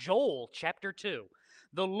promise. Joel chapter 2.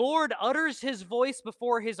 The Lord utters his voice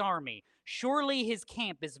before his army. Surely his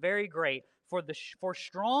camp is very great, for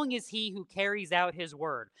strong is he who carries out his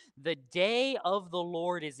word. The day of the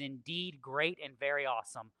Lord is indeed great and very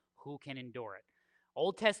awesome. Who can endure it?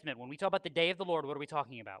 Old Testament, when we talk about the day of the Lord, what are we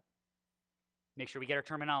talking about? Make sure we get our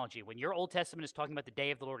terminology. When your Old Testament is talking about the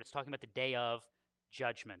day of the Lord, it's talking about the day of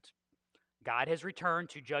judgment. God has returned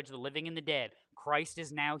to judge the living and the dead. Christ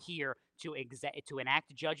is now here to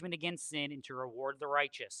enact judgment against sin and to reward the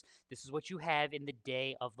righteous. This is what you have in the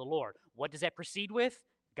day of the Lord. What does that proceed with?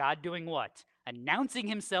 God doing what? Announcing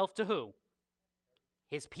himself to who?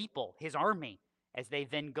 His people, his army, as they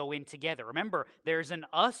then go in together. Remember, there's an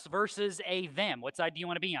us versus a them. What side do you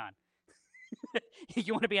want to be on?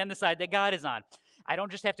 You want to be on the side that God is on. I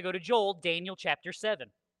don't just have to go to Joel, Daniel chapter 7.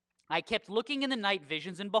 I kept looking in the night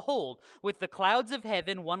visions, and behold, with the clouds of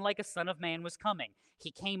heaven, one like a son of man was coming.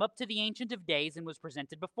 He came up to the Ancient of Days and was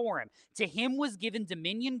presented before him. To him was given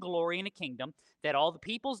dominion, glory, and a kingdom, that all the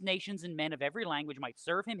peoples, nations, and men of every language might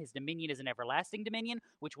serve him. His dominion is an everlasting dominion,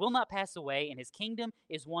 which will not pass away, and his kingdom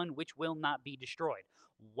is one which will not be destroyed.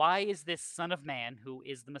 Why is this Son of Man, who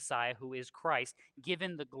is the Messiah, who is Christ,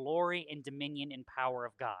 given the glory and dominion and power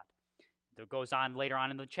of God? It goes on later on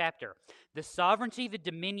in the chapter. The sovereignty, the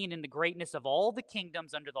dominion, and the greatness of all the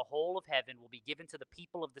kingdoms under the whole of heaven will be given to the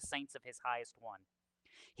people of the saints of his highest one.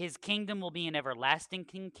 His kingdom will be an everlasting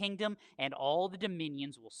kingdom, and all the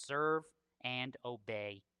dominions will serve and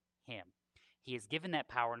obey him. He is given that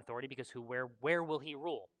power and authority because where will he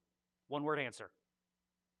rule? One word answer.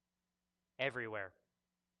 Everywhere.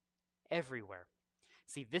 Everywhere.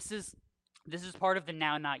 See, this is part of the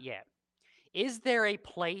now, not yet. Is there a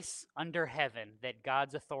place under heaven that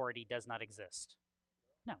God's authority does not exist?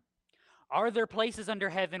 No. Are there places under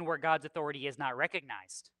heaven where God's authority is not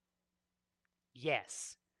recognized?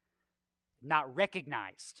 Yes. Not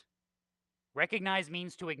recognized. Recognize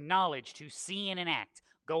means to acknowledge, to see and enact.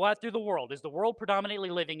 Go out through the world. Is the world predominantly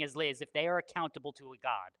living as if they are accountable to a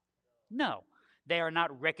God? No. They are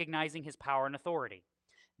not recognizing his power and authority.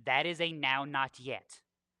 That is a now, not yet.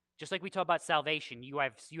 Just like we talk about salvation, you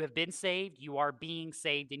have been saved, you are being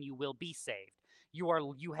saved, and you will be saved.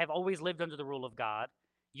 You have always lived under the rule of God.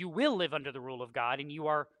 You will live under the rule of God, and you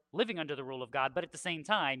are living under the rule of God, but at the same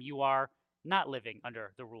time, you are not living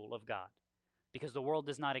under the rule of God. Because the world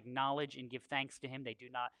does not acknowledge and give thanks to him. They do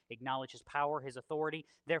not acknowledge his power, his authority.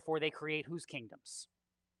 Therefore, they create whose kingdoms?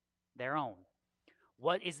 Their own.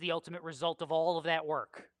 What is the ultimate result of all of that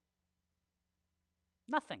work?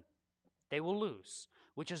 Nothing. They will lose.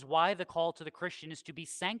 Which is why the call to the Christian is to be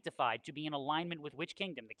sanctified, to be in alignment with which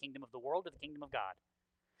kingdom? The kingdom of the world or the kingdom of God?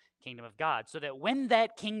 Kingdom of God. So that when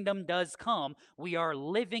that kingdom does come, we are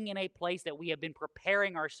living in a place that we have been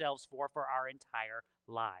preparing ourselves for our entire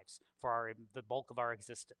lives, for the bulk of our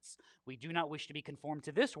existence. We do not wish to be conformed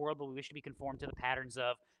to this world, but we wish to be conformed to the patterns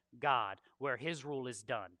of God, where his rule is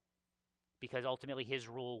done. Because ultimately his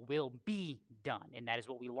rule will be done, and that is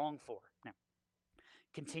what we long for. Now,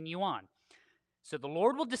 continue on. So the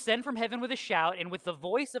Lord will descend from heaven with a shout, and with the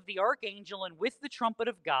voice of the archangel, and with the trumpet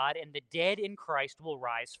of God, and the dead in Christ will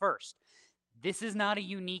rise first. This is not a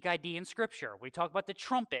unique idea in Scripture. We talk about the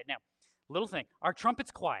trumpet. Now, little thing, are trumpets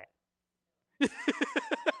quiet?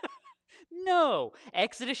 No.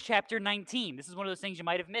 Exodus chapter 19. This is one of those things you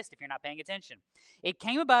might have missed if you're not paying attention. It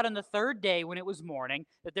came about on the third day when it was morning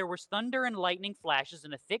that there was thunder and lightning flashes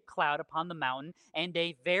and a thick cloud upon the mountain, and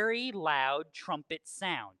a very loud trumpet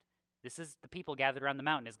sound. This is the people gathered around the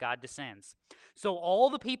mountain as God descends. So all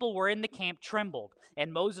the people were in the camp trembled,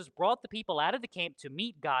 and Moses brought the people out of the camp to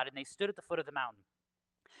meet God, and they stood at the foot of the mountain.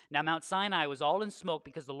 Now Mount Sinai was all in smoke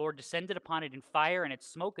because the Lord descended upon it in fire, and its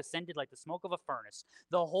smoke ascended like the smoke of a furnace.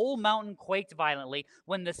 The whole mountain quaked violently.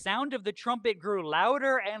 When the sound of the trumpet grew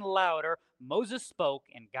louder and louder, Moses spoke,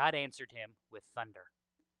 and God answered him with thunder.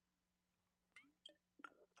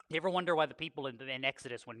 You ever wonder why the people in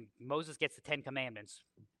Exodus, when Moses gets the 10 Commandments,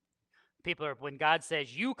 when God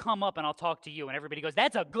says, "You come up and I'll talk to you," and everybody goes,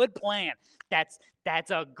 "That's a good plan. That's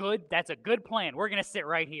a good plan. We're going to sit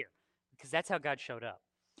right here." Because that's how God showed up.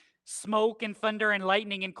 Smoke and thunder and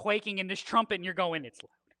lightning and quaking and this trumpet, and you're going, "It's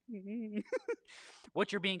loud."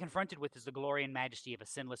 What you're being confronted with is the glory and majesty of a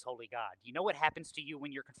sinless, holy God. You know what happens to you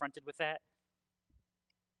when you're confronted with that?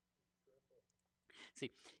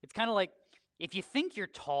 See, it's kind of like if you think you're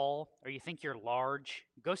tall or you think you're large,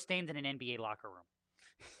 go stand in an NBA locker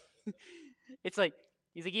room. It's like,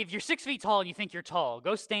 he's like, if you're 6 feet tall and you think you're tall,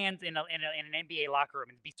 go stand in an NBA locker room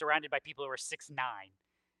and be surrounded by people who are 6'9".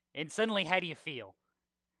 And suddenly, how do you feel?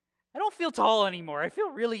 I don't feel tall anymore. I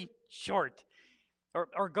feel really short.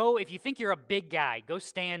 Or go, if you think you're a big guy, go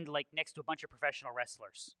stand like next to a bunch of professional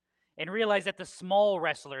wrestlers and realize that the small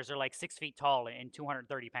wrestlers are like 6 feet tall and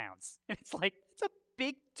 230 pounds. And it's like, it's a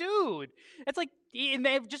big dude. It's like, in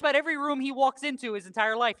just about every room he walks into his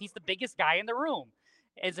entire life, he's the biggest guy in the room.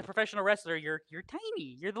 As a professional wrestler, you're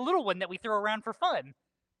tiny. You're the little one that we throw around for fun.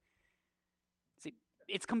 See,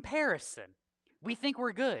 it's comparison. We think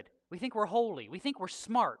we're good. We think we're holy. We think we're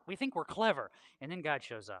smart. We think we're clever. And then God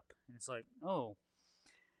shows up. And it's like, oh,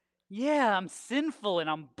 yeah, I'm sinful and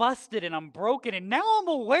I'm busted and I'm broken and now I'm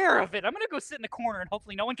aware of it. I'm going to go sit in the corner and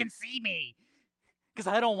hopefully no one can see me because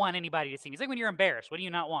I don't want anybody to see me. It's like when you're embarrassed. What do you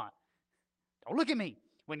not want? Don't look at me.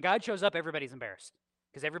 When God shows up, everybody's embarrassed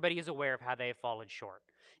because everybody is aware of how they have fallen short.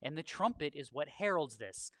 And the trumpet is what heralds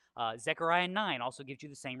this. Zechariah 9 also gives you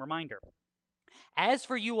the same reminder. As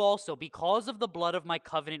for you also, because of the blood of my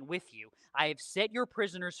covenant with you, I have set your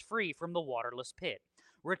prisoners free from the waterless pit.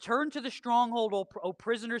 Return to the stronghold, O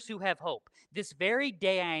prisoners who have hope. This very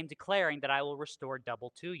day I am declaring that I will restore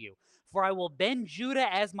double to you. For I will bend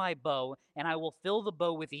Judah as my bow, and I will fill the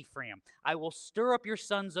bow with Ephraim. I will stir up your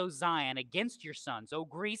sons, O Zion, against your sons. O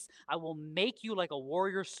Greece, I will make you like a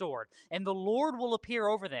warrior's sword, and the Lord will appear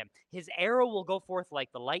over them. His arrow will go forth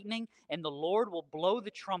like the lightning, and the Lord will blow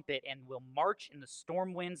the trumpet and will march in the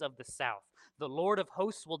storm winds of the south. The Lord of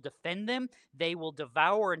hosts will defend them. They will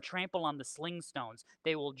devour and trample on the sling stones.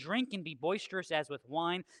 They will drink and be boisterous as with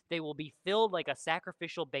wine. They will be filled like a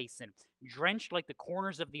sacrificial basin, drenched like the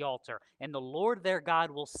corners of the altar. And the Lord their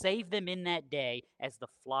God will save them in that day as the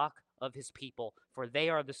flock of his people, for they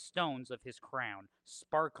are the stones of his crown,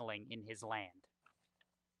 sparkling in his land.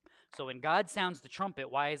 So when God sounds the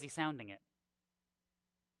trumpet, why is he sounding it?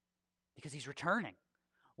 Because he's returning.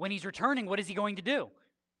 When he's returning, what is he going to do?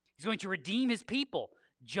 He's going to redeem his people,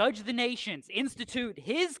 judge the nations, institute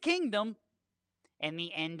his kingdom, and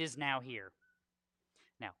the end is now here.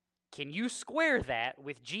 Now, can you square that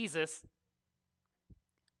with Jesus?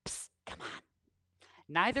 Psst, come on.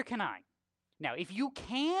 Neither can I. Now, if you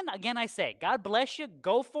can, again, I say, God bless you,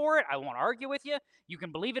 go for it. I won't argue with you. You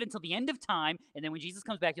can believe it until the end of time, and then when Jesus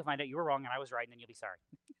comes back, you'll find out you were wrong and I was right, and then you'll be sorry.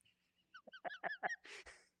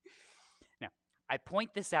 Now, I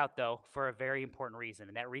point this out, though, for a very important reason,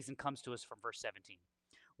 and that reason comes to us from verse 17.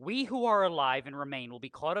 We who are alive and remain will be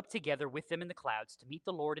caught up together with them in the clouds to meet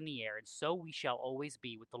the Lord in the air, and so we shall always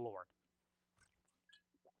be with the Lord.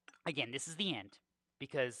 Again, this is the end,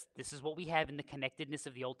 because this is what we have in the connectedness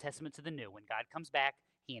of the Old Testament to the New. When God comes back,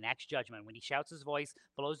 he enacts judgment. When he shouts his voice,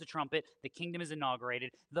 blows the trumpet, the kingdom is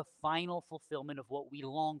inaugurated, the final fulfillment of what we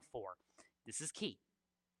long for. This is key.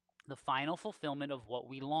 The final fulfillment of what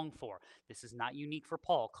we long for. This is not unique for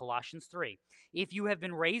Paul. Colossians 3. If you have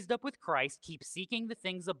been raised up with Christ, keep seeking the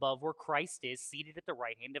things above where Christ is, seated at the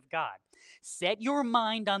right hand of God. Set your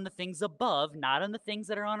mind on the things above, not on the things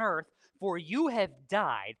that are on earth, for you have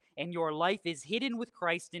died, and your life is hidden with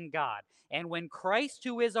Christ in God. And when Christ,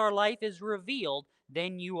 who is our life, is revealed,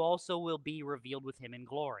 then you also will be revealed with him in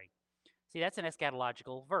glory. See, that's an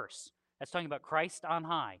eschatological verse. That's talking about Christ on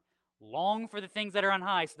high. Long for the things that are on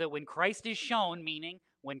high, so that when Christ is shown, meaning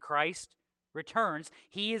when Christ returns,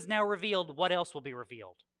 he is now revealed. What else will be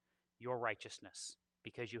revealed? Your righteousness,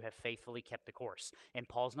 because you have faithfully kept the course. And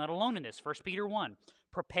Paul's not alone in this. 1 Peter 1.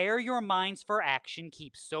 Prepare your minds for action.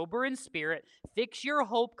 Keep sober in spirit. Fix your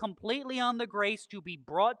hope completely on the grace to be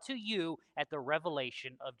brought to you at the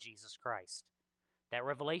revelation of Jesus Christ. That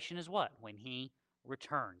revelation is what? When he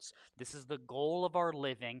returns. This is the goal of our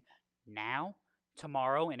living now,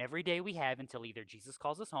 tomorrow, and every day we have until either Jesus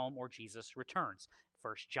calls us home or Jesus returns.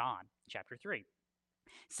 1 John chapter 3.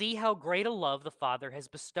 See how great a love the Father has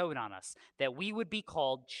bestowed on us, that we would be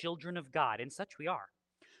called children of God, and such we are.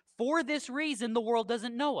 For this reason, the world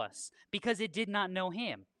doesn't know us, because it did not know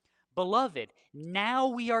him. Beloved, now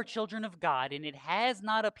we are children of God, and it has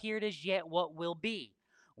not appeared as yet what will be.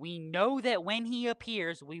 We know that when he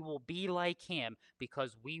appears, we will be like him,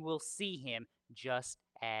 because we will see him just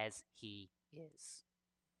as he is.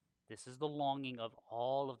 This is the longing of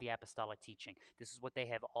all of the apostolic teaching. This is what they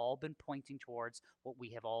have all been pointing towards, what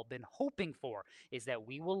we have all been hoping for, is that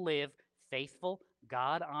we will live faithful,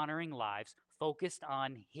 God-honoring lives focused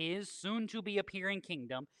on his soon-to-be appearing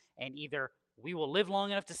kingdom, and either we will live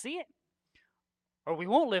long enough to see it, or we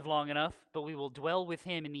won't live long enough, but we will dwell with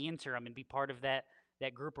him in the interim and be part of that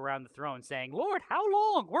group around the throne saying, Lord, how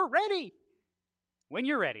long? We're ready. When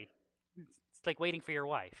you're ready. It's like waiting for your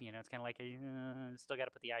wife. It's kind of like, still got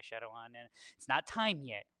to put the eyeshadow on. And it's not time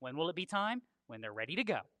yet. When will it be time? When they're ready to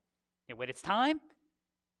go. And when it's time,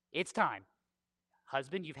 it's time.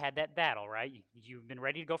 Husband, you've had that battle, right? You've been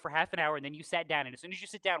ready to go for half an hour, and then you sat down. And as soon as you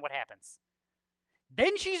sit down, what happens?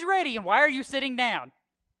 Then she's ready. And why are you sitting down?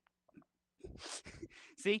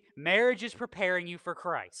 See, marriage is preparing you for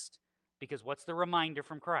Christ. Because what's the reminder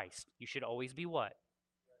from Christ? You should always be what?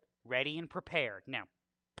 Ready and prepared. Now,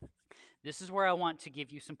 this is where I want to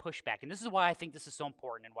give you some pushback. And this is why I think this is so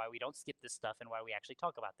important and why we don't skip this stuff and why we actually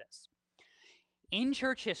talk about this. In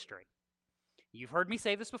church history, you've heard me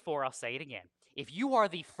say this before, I'll say it again. If you are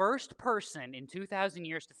the first person in 2,000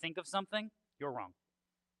 years to think of something, you're wrong.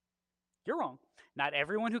 You're wrong. Not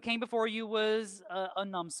everyone who came before you was a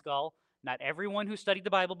numbskull. Not everyone who studied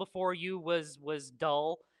the Bible before you was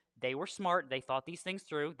dull. They were smart. They thought these things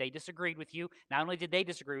through. They disagreed with you. Not only did they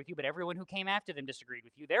disagree with you, but everyone who came after them disagreed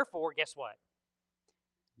with you. Therefore, guess what?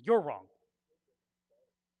 You're wrong.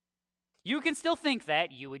 You can still think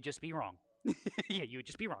that. You would just be wrong. Yeah, you would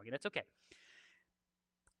just be wrong, and that's okay.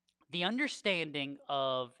 The understanding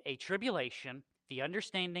of a tribulation, the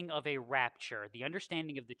understanding of a rapture, the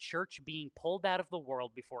understanding of the church being pulled out of the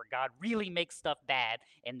world before God really makes stuff bad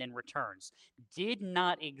and then returns, did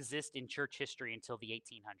not exist in church history until the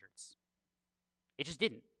 1800s. It just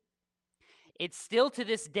didn't. It still to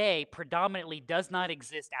this day predominantly does not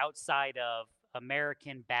exist outside of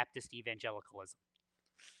American Baptist evangelicalism.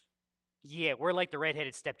 Yeah, we're like the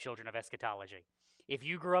redheaded stepchildren of eschatology. If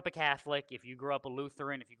you grew up a Catholic, if you grew up a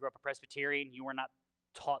Lutheran, if you grew up a Presbyterian, you were not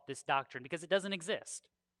taught this doctrine because it doesn't exist.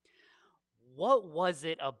 What was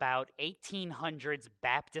it about 1800s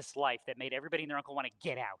Baptist life that made everybody and their uncle want to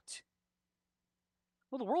get out?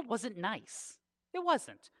 Well, the world wasn't nice. It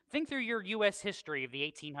wasn't. Think through your U.S. history of the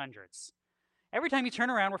 1800s. Every time you turn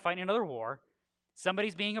around, we're fighting another war.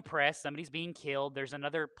 Somebody's being oppressed. Somebody's being killed. There's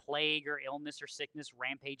another plague or illness or sickness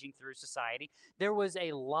rampaging through society. There was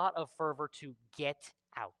a lot of fervor to get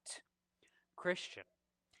out. Christian,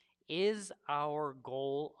 is our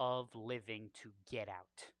goal of living to get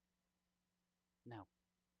out? No.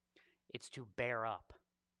 It's to bear up.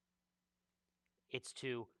 It's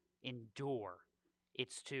to endure.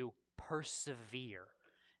 It's to persevere.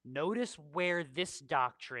 Notice where this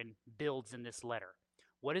doctrine builds in this letter.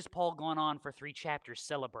 What has Paul gone on for 3 chapters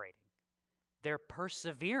celebrating? Their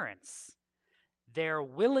perseverance, their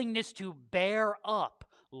willingness to bear up,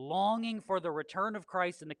 longing for the return of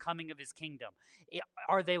Christ and the coming of his kingdom.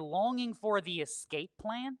 Are they longing for the escape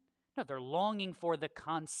plan? No, they're longing for the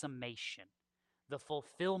consummation, the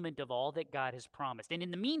fulfillment of all that God has promised. And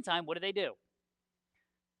in the meantime, what do?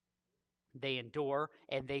 They endure,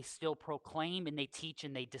 and they still proclaim, and they teach,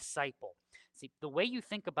 and they disciple. See, the way you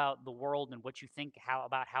think about the world and what you think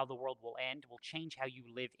about how the world will end will change how you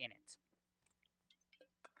live in it.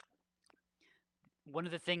 One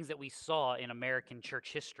of the things that we saw in American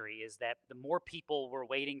church history is that the more people were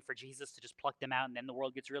waiting for Jesus to just pluck them out and then the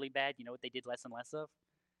world gets really bad, you know what they did less and less of?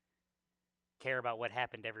 Care about what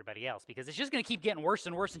happened to everybody else, because it's just going to keep getting worse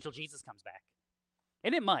and worse until Jesus comes back.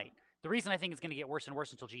 And it might. The reason I think it's going to get worse and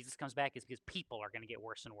worse until Jesus comes back is because people are going to get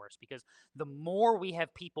worse and worse. Because the more we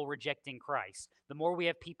have people rejecting Christ, the more we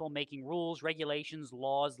have people making rules, regulations,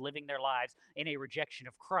 laws, living their lives in a rejection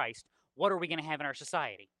of Christ, what are we going to have in our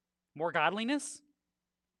society? More godliness?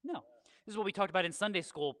 No. This is what we talked about in Sunday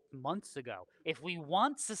school months ago. If we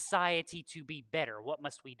want society to be better, what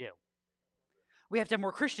must we do? We have to have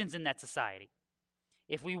more Christians in that society.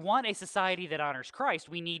 If we want a society that honors Christ,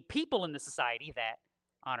 we need people in the society that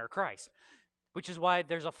honor Christ, which is why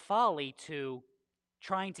there's a folly to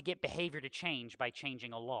trying to get behavior to change by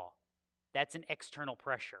changing a law. That's an external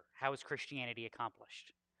pressure. How is Christianity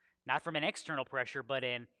accomplished? Not from an external pressure, but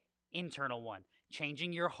an internal one.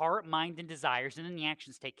 Changing your heart, mind, and desires, and then the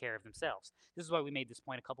actions take care of themselves. This is why we made this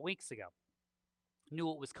point a couple weeks ago.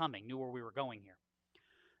 Knew it was coming, knew where we were going here.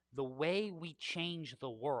 The way we change the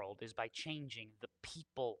world is by changing the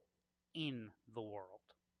people in the world.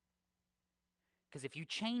 Because if you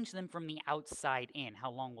change them from the outside in,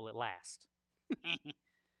 how long will it last?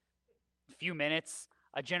 A few minutes,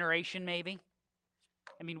 a generation maybe.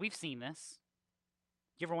 I mean, we've seen this.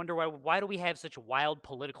 You ever wonder why do we have such wild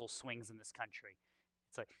political swings in this country?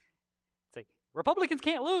 It's like Republicans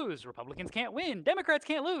can't lose, Republicans can't win, Democrats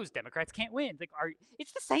can't lose, Democrats can't win.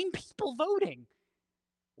 It's the same people voting.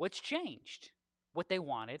 What's changed? What they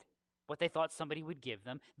wanted, what they thought somebody would give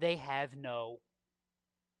them. They have no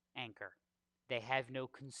anchor. They have no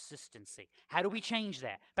consistency. How do we change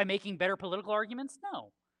that? By making better political arguments?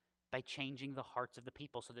 No. By changing the hearts of the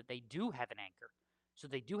people so that they do have an anchor, so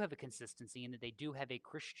they do have a consistency, and that they do have a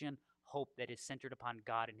Christian hope that is centered upon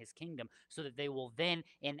God and his kingdom, so that they will then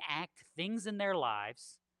enact things in their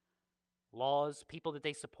lives, laws, people that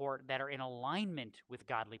they support that are in alignment with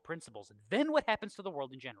godly principles. And then what happens to the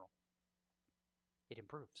world in general? It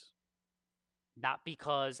improves. Not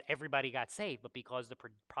because everybody got saved, but because the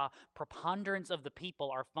preponderance of the people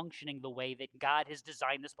are functioning the way that God has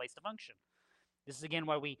designed this place to function. This is again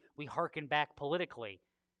why we hearken back politically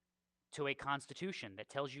to a constitution that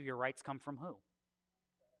tells you your rights come from who?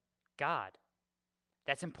 God.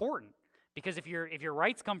 That's important, because if your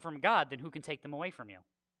rights come from God, then who can take them away from you?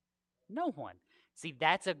 No one. See,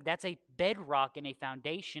 that's a bedrock and a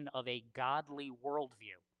foundation of a godly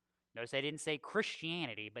worldview. Notice I didn't say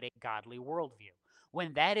Christianity, but a godly worldview.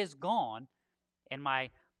 When that is gone, and my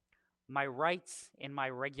rights and my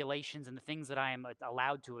regulations and the things that I am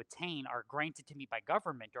allowed to attain are granted to me by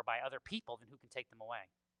government or by other people, then who can take them away?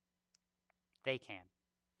 They can.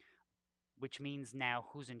 Which means now,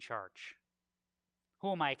 who's in charge?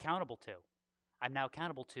 Who am I accountable to? I'm now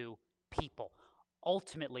accountable to people.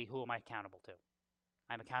 Ultimately, who am I accountable to?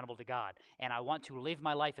 I'm accountable to God. And I want to live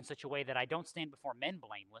my life in such a way that I don't stand before men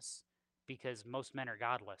blameless, because most men are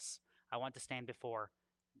godless. I want to stand before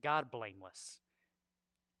God blameless.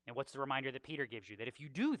 And what's the reminder that Peter gives you? That if you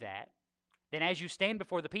do that, then as you stand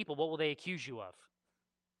before the people, what will they accuse you of?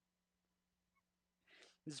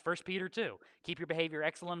 This is 1 Peter 2. Keep your behavior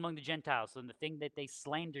excellent among the Gentiles, so in the thing that they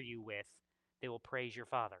slander you with, they will praise your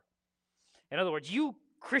Father. In other words, you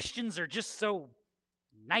Christians are just so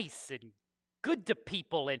nice and good to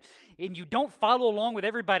people, and you don't follow along with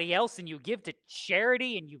everybody else, and you give to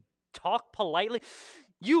charity, and you talk politely.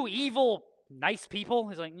 You evil, nice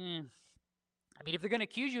people. It's like, I mean, if they're going to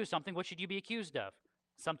accuse you of something, what should you be accused of?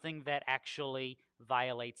 Something that actually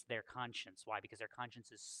violates their conscience. Why? Because their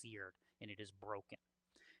conscience is seared and it is broken.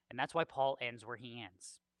 And that's why Paul ends where he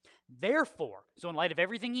ends. Therefore, so in light of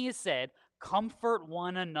everything he has said, comfort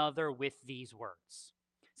one another with these words.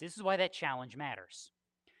 So this is why that challenge matters.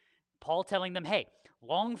 Paul telling them, hey,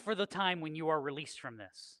 long for the time when you are released from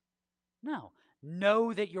this. No,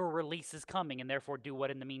 know that your release is coming, and therefore do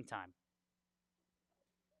what in the meantime?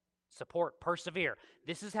 Support, persevere.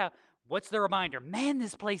 This is how, what's the reminder? Man,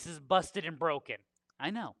 this place is busted and broken. I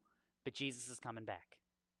know, but Jesus is coming back.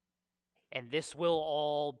 And this will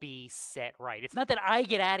all be set right. It's not that I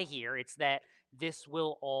get out of here, it's that this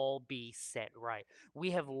will all be set right.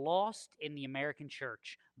 We have lost in the American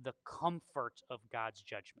church the comfort of God's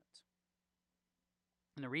judgment.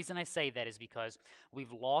 And the reason I say that is because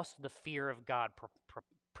we've lost the fear of God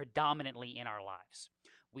predominantly in our lives.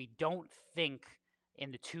 We don't think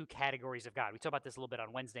in the two categories of God. We talk about this a little bit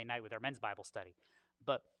on Wednesday night with our men's Bible study.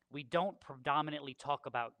 But we don't predominantly talk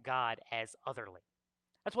about God as otherly.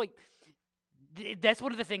 That's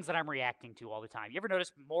one of the things that I'm reacting to all the time. You ever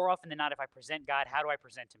notice more often than not, if I present God, how do I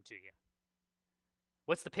present him to you?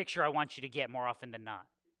 What's the picture I want you to get more often than not?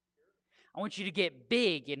 I want you to get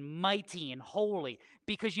big and mighty and holy,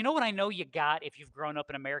 because you know what I know you got if you've grown up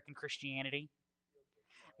in American Christianity?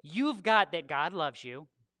 You've got that God loves you,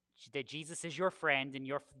 that Jesus is your friend, and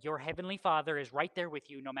your heavenly Father is right there with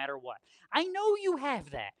you no matter what. I know you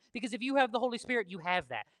have that, because if you have the Holy Spirit, you have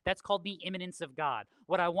that. That's called the immanence of God.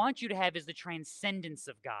 What I want you to have is the transcendence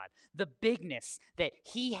of God, the bigness that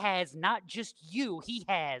he has not just you, he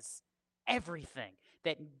has everything,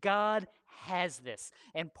 that God has this.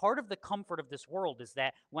 And part of the comfort of this world is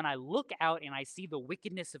that when I look out and I see the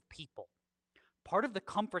wickedness of people, part of the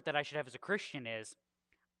comfort that I should have as a Christian is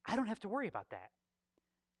I don't have to worry about that.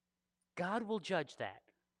 God will judge that,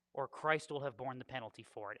 or Christ will have borne the penalty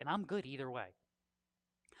for it, and I'm good either way.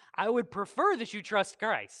 I would prefer that you trust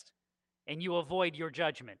Christ and you avoid your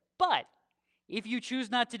judgment. But if you choose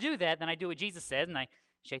not to do that, then I do what Jesus said, and I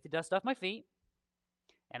shake the dust off my feet,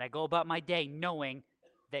 and I go about my day knowing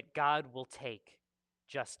that God will take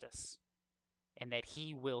justice and that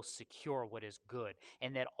he will secure what is good,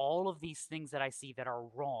 and that all of these things that I see that are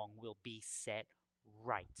wrong will be set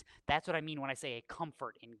right. That's what I mean when I say a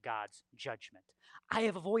comfort in God's judgment. I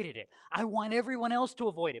have avoided it. I want everyone else to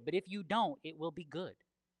avoid it. But if you don't, it will be good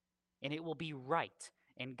and it will be right.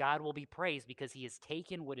 And God will be praised because he has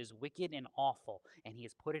taken what is wicked and awful and he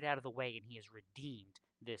has put it out of the way and he has redeemed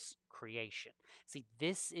this creation. See,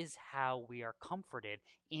 this is how we are comforted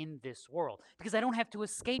in this world because I don't have to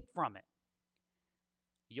escape from it.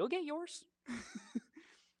 You'll get yours.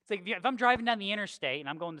 It's like if I'm driving down the interstate and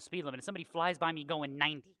I'm going the speed limit and somebody flies by me going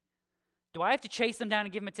 90, do I have to chase them down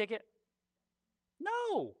and give them a ticket?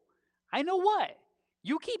 No. I know what.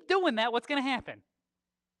 You keep doing that, what's going to happen?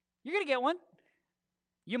 You're going to get one.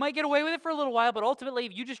 You might get away with it for a little while, but ultimately,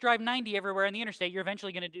 if you just drive 90 everywhere on the interstate, you're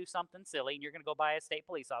eventually going to do something silly, and you're going to go by a state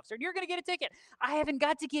police officer, and you're going to get a ticket. I haven't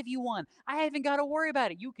got to give you one. I haven't got to worry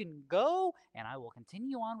about it. You can go, and I will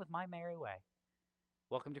continue on with my merry way.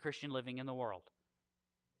 Welcome to Christian living in the world.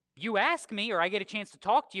 You ask me, or I get a chance to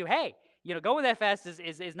talk to you, hey, going that fast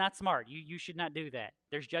is not smart. You should not do that.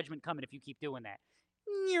 There's judgment coming if you keep doing that.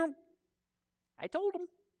 I told him.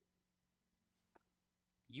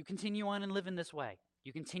 You continue on and live in this way.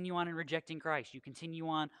 You continue on in rejecting Christ. You continue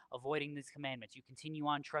on avoiding these commandments. You continue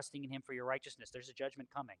on trusting in him for your righteousness. There's a judgment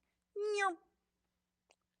coming.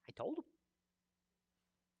 I told him.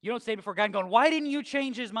 You don't stand before God and going, why didn't you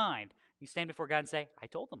change his mind? You stand before God and say, I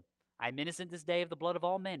told him. I'm innocent this day of the blood of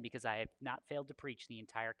all men because I have not failed to preach the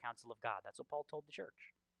entire counsel of God. That's what Paul told the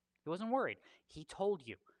church. He wasn't worried. He told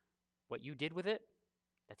you. What you did with it,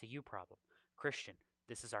 that's a you problem. Christian,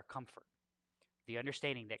 this is our comfort. The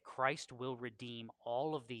understanding that Christ will redeem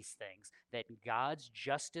all of these things, that God's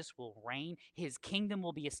justice will reign, his kingdom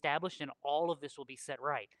will be established, and all of this will be set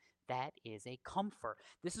right. That is a comfort.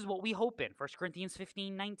 This is what we hope in. 1 Corinthians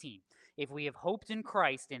 15:19. If we have hoped in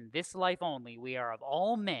Christ in this life only, we are of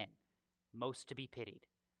all men most to be pitied.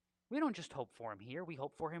 We don't just hope for him here. We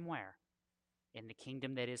hope for him where? In the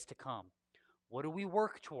kingdom that is to come. What do we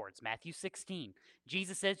work towards? Matthew 16.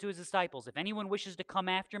 Jesus says to his disciples, if anyone wishes to come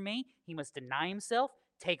after me, he must deny himself,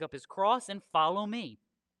 take up his cross, and follow me.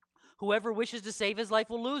 Whoever wishes to save his life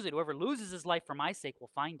will lose it. Whoever loses his life for my sake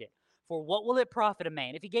will find it. For what will it profit a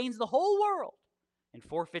man if he gains the whole world and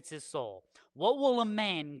forfeits his soul? What will a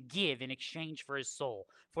man give in exchange for his soul?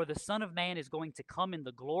 For the Son of Man is going to come in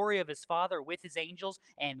the glory of his Father with his angels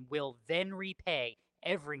and will then repay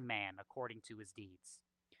every man according to his deeds.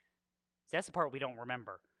 That's the part we don't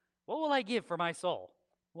remember. What will I give for my soul?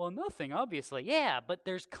 Well, nothing, obviously. Yeah, but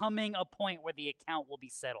there's coming a point where the account will be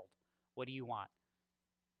settled. What do you want?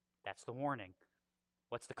 That's the warning.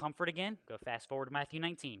 What's the comfort again? Go fast forward to Matthew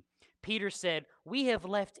 19. Peter said, we have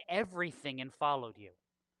left everything and followed you.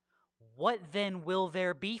 What then will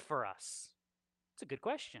there be for us? It's a good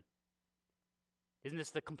question. Isn't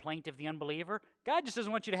this the complaint of the unbeliever? God just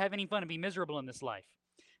doesn't want you to have any fun and be miserable in this life.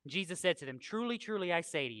 Jesus said to them, truly, truly, I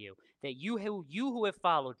say to you, that you who have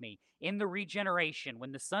followed me in the regeneration,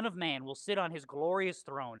 when the Son of Man will sit on his glorious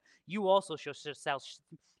throne, you also shall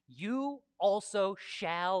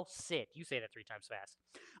sit, you say that 3 times fast,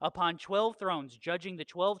 upon 12 thrones, judging the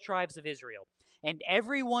 12 tribes of Israel. And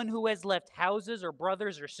everyone who has left houses or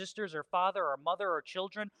brothers or sisters or father or mother or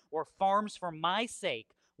children or farms for my sake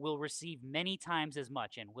will receive many times as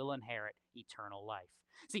much and will inherit eternal life.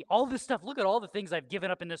 See, all this stuff, look at all the things I've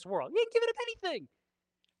given up in this world. You ain't given up anything.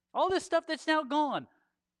 All this stuff that's now gone.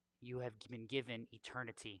 You have been given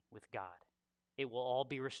eternity with God. It will all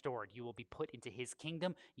be restored. You will be put into his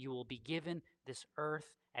kingdom. You will be given this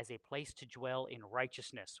earth as a place to dwell in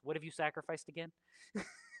righteousness. What have you sacrificed again?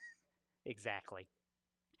 Exactly.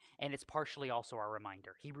 And it's partially also our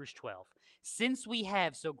reminder. Hebrews 12. Since we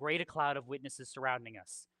have so great a cloud of witnesses surrounding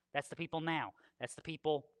us, that's the people now. That's the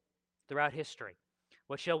people throughout history.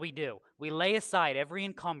 What shall we do? We lay aside every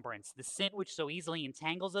encumbrance, the sin which so easily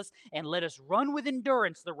entangles us, and let us run with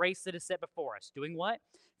endurance the race that is set before us. Doing what?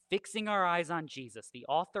 Fixing our eyes on Jesus, the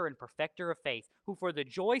author and perfecter of faith, who for the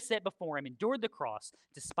joy set before him endured the cross,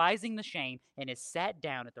 despising the shame, and is sat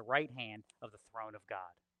down at the right hand of the throne of God.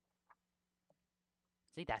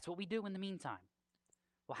 See, that's what we do in the meantime.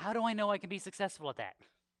 Well, how do I know I can be successful at that?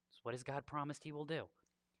 So what has God promised he will do?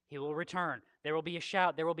 He will return. There will be a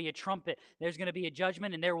shout. There will be a trumpet. There's going to be a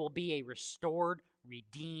judgment, and there will be a restored,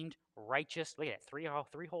 redeemed, righteous, look at that,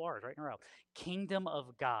 three whole R's right in a row, kingdom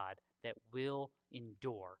of God that will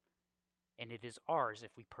endure. And it is ours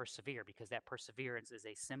if we persevere, because that perseverance is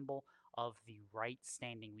a symbol of the right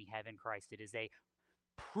standing we have in Christ. It is a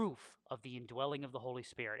proof of the indwelling of the Holy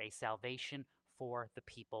Spirit, a salvation for the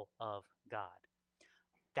people of God.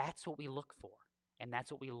 That's what we look for. And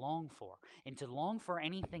that's what we long for. And to long for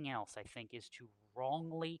anything else, I think, is to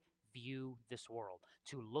wrongly view this world.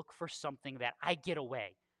 To look for something that I get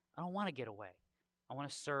away. I don't want to get away. I want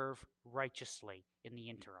to serve righteously in the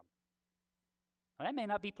interim. Well, that may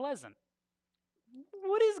not be pleasant.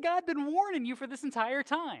 What has God been warning you for this entire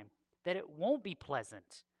time? That it won't be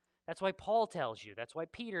pleasant. That's why Paul tells you. That's why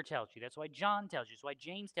Peter tells you. That's why John tells you. That's why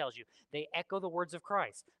James tells you. They echo the words of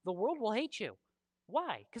Christ. The world will hate you.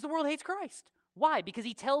 Why? Because the world hates Christ. Why? Because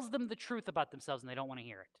he tells them the truth about themselves and they don't want to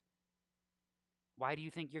hear it. Why do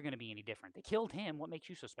you think you're going to be any different? They killed him. What makes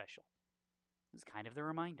you so special? It's kind of the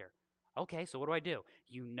reminder. Okay, so what do?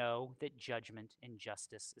 You know that judgment and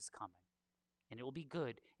justice is coming. And it will be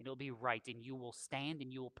good, and it will be right, and you will stand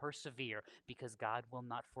and you will persevere because God will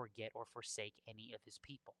not forget or forsake any of his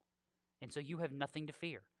people. And so you have nothing to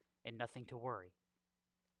fear and nothing to worry.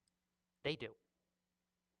 They do.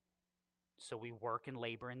 So we work and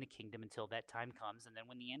labor in the kingdom until that time comes, and then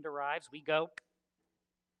when the end arrives, we go,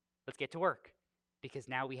 let's get to work. Because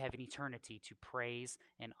now we have an eternity to praise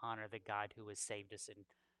and honor the God who has saved us and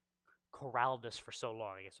corralled us for so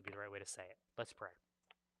long, I guess would be the right way to say it. Let's pray.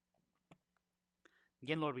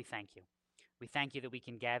 Again, Lord, we thank you. We thank you that we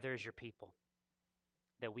can gather as your people,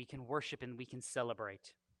 that we can worship and we can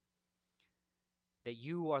celebrate, that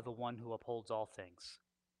you are the one who upholds all things,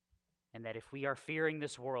 and that if we are fearing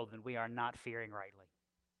this world, then we are not fearing rightly.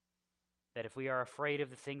 That if we are afraid of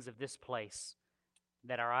the things of this place,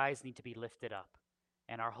 that our eyes need to be lifted up,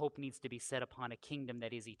 and our hope needs to be set upon a kingdom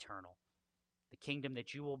that is eternal, the kingdom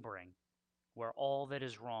that you will bring, where all that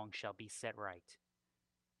is wrong shall be set right,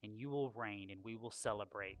 and you will reign and we will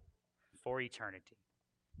celebrate for eternity.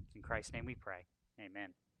 In Christ's name we pray. Amen.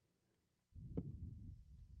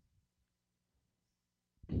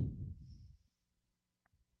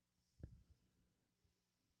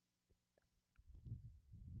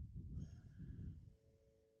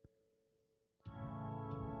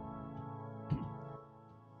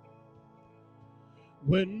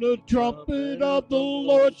 When the trumpet of the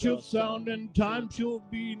Lord shall sound, and time shall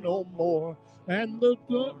be no more, and the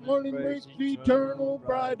good morning breaks eternal,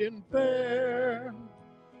 bright and fair.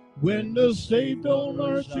 When the saved on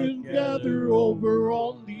earth shall gather over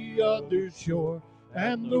on the other shore,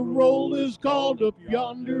 and the roll is called up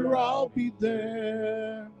yonder, I'll be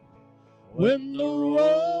there. When the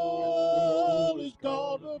roll is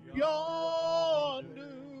called up yonder,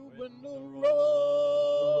 when the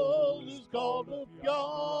roll is called up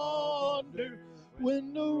yonder,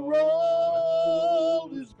 when the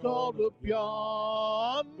roll is called up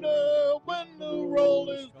yonder, when the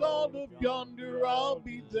roll is called up yonder, I'll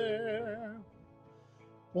be there.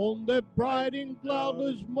 On that bright and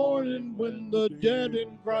cloudless morning, when the dead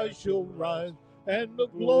in Christ shall rise, and the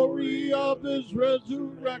glory of his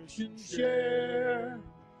resurrection share.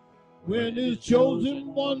 When his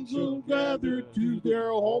chosen ones will gather to their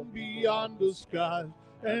home beyond the skies,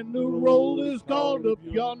 and the roll is called up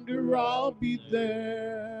yonder, I'll be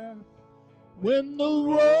there. When the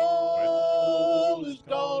roll is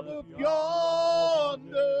called up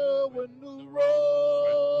yonder, when the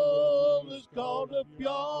roll is called up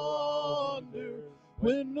yonder,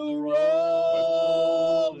 when the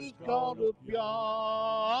roll is called up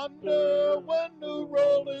yonder, when the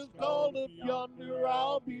roll is called up yonder,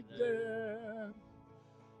 I'll be there.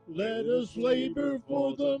 Let us labor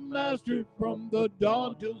for the Master from the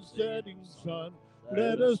dawn till setting sun.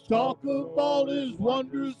 Let us talk of all his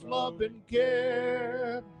wondrous love and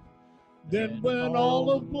care. Then when all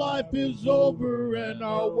of life is over and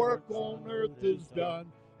our work on earth is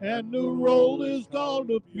done, and the roll is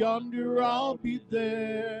called up yonder, I'll be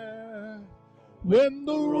there. When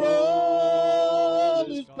the roll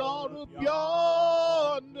is called up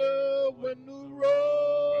yonder, when the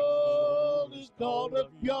roll is called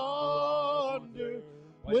up yonder,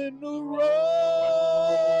 when the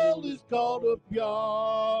roll is called up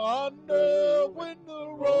yonder, when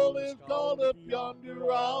the roll is called up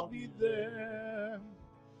yonder, I'll be there.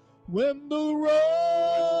 When the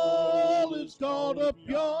roll is called up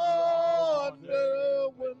yonder,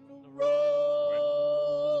 when the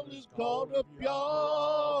roll is called up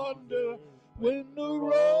yonder, when the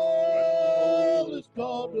roll is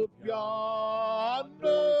called up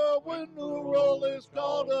yonder, when the roll is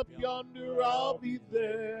called up yonder, I'll be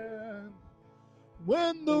there.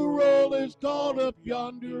 When the roll is called up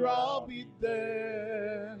yonder, I'll be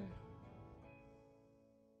there.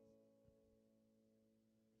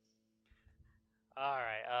 All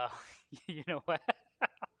right. You know what?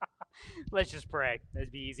 Let's just pray.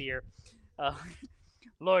 That'd be easier. Uh,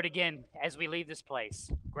 Lord, again, as we leave this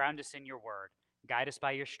place, ground us in your word. Guide us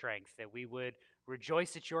by your strength, that we would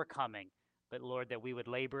rejoice at your coming, but Lord, that we would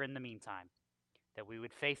labor in the meantime, that we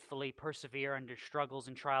would faithfully persevere under struggles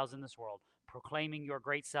and trials in this world, proclaiming your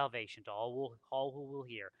great salvation to all who will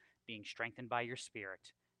hear, being strengthened by your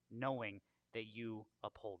Spirit, knowing that you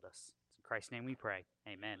uphold us. In Christ's name we pray.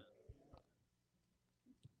 Amen.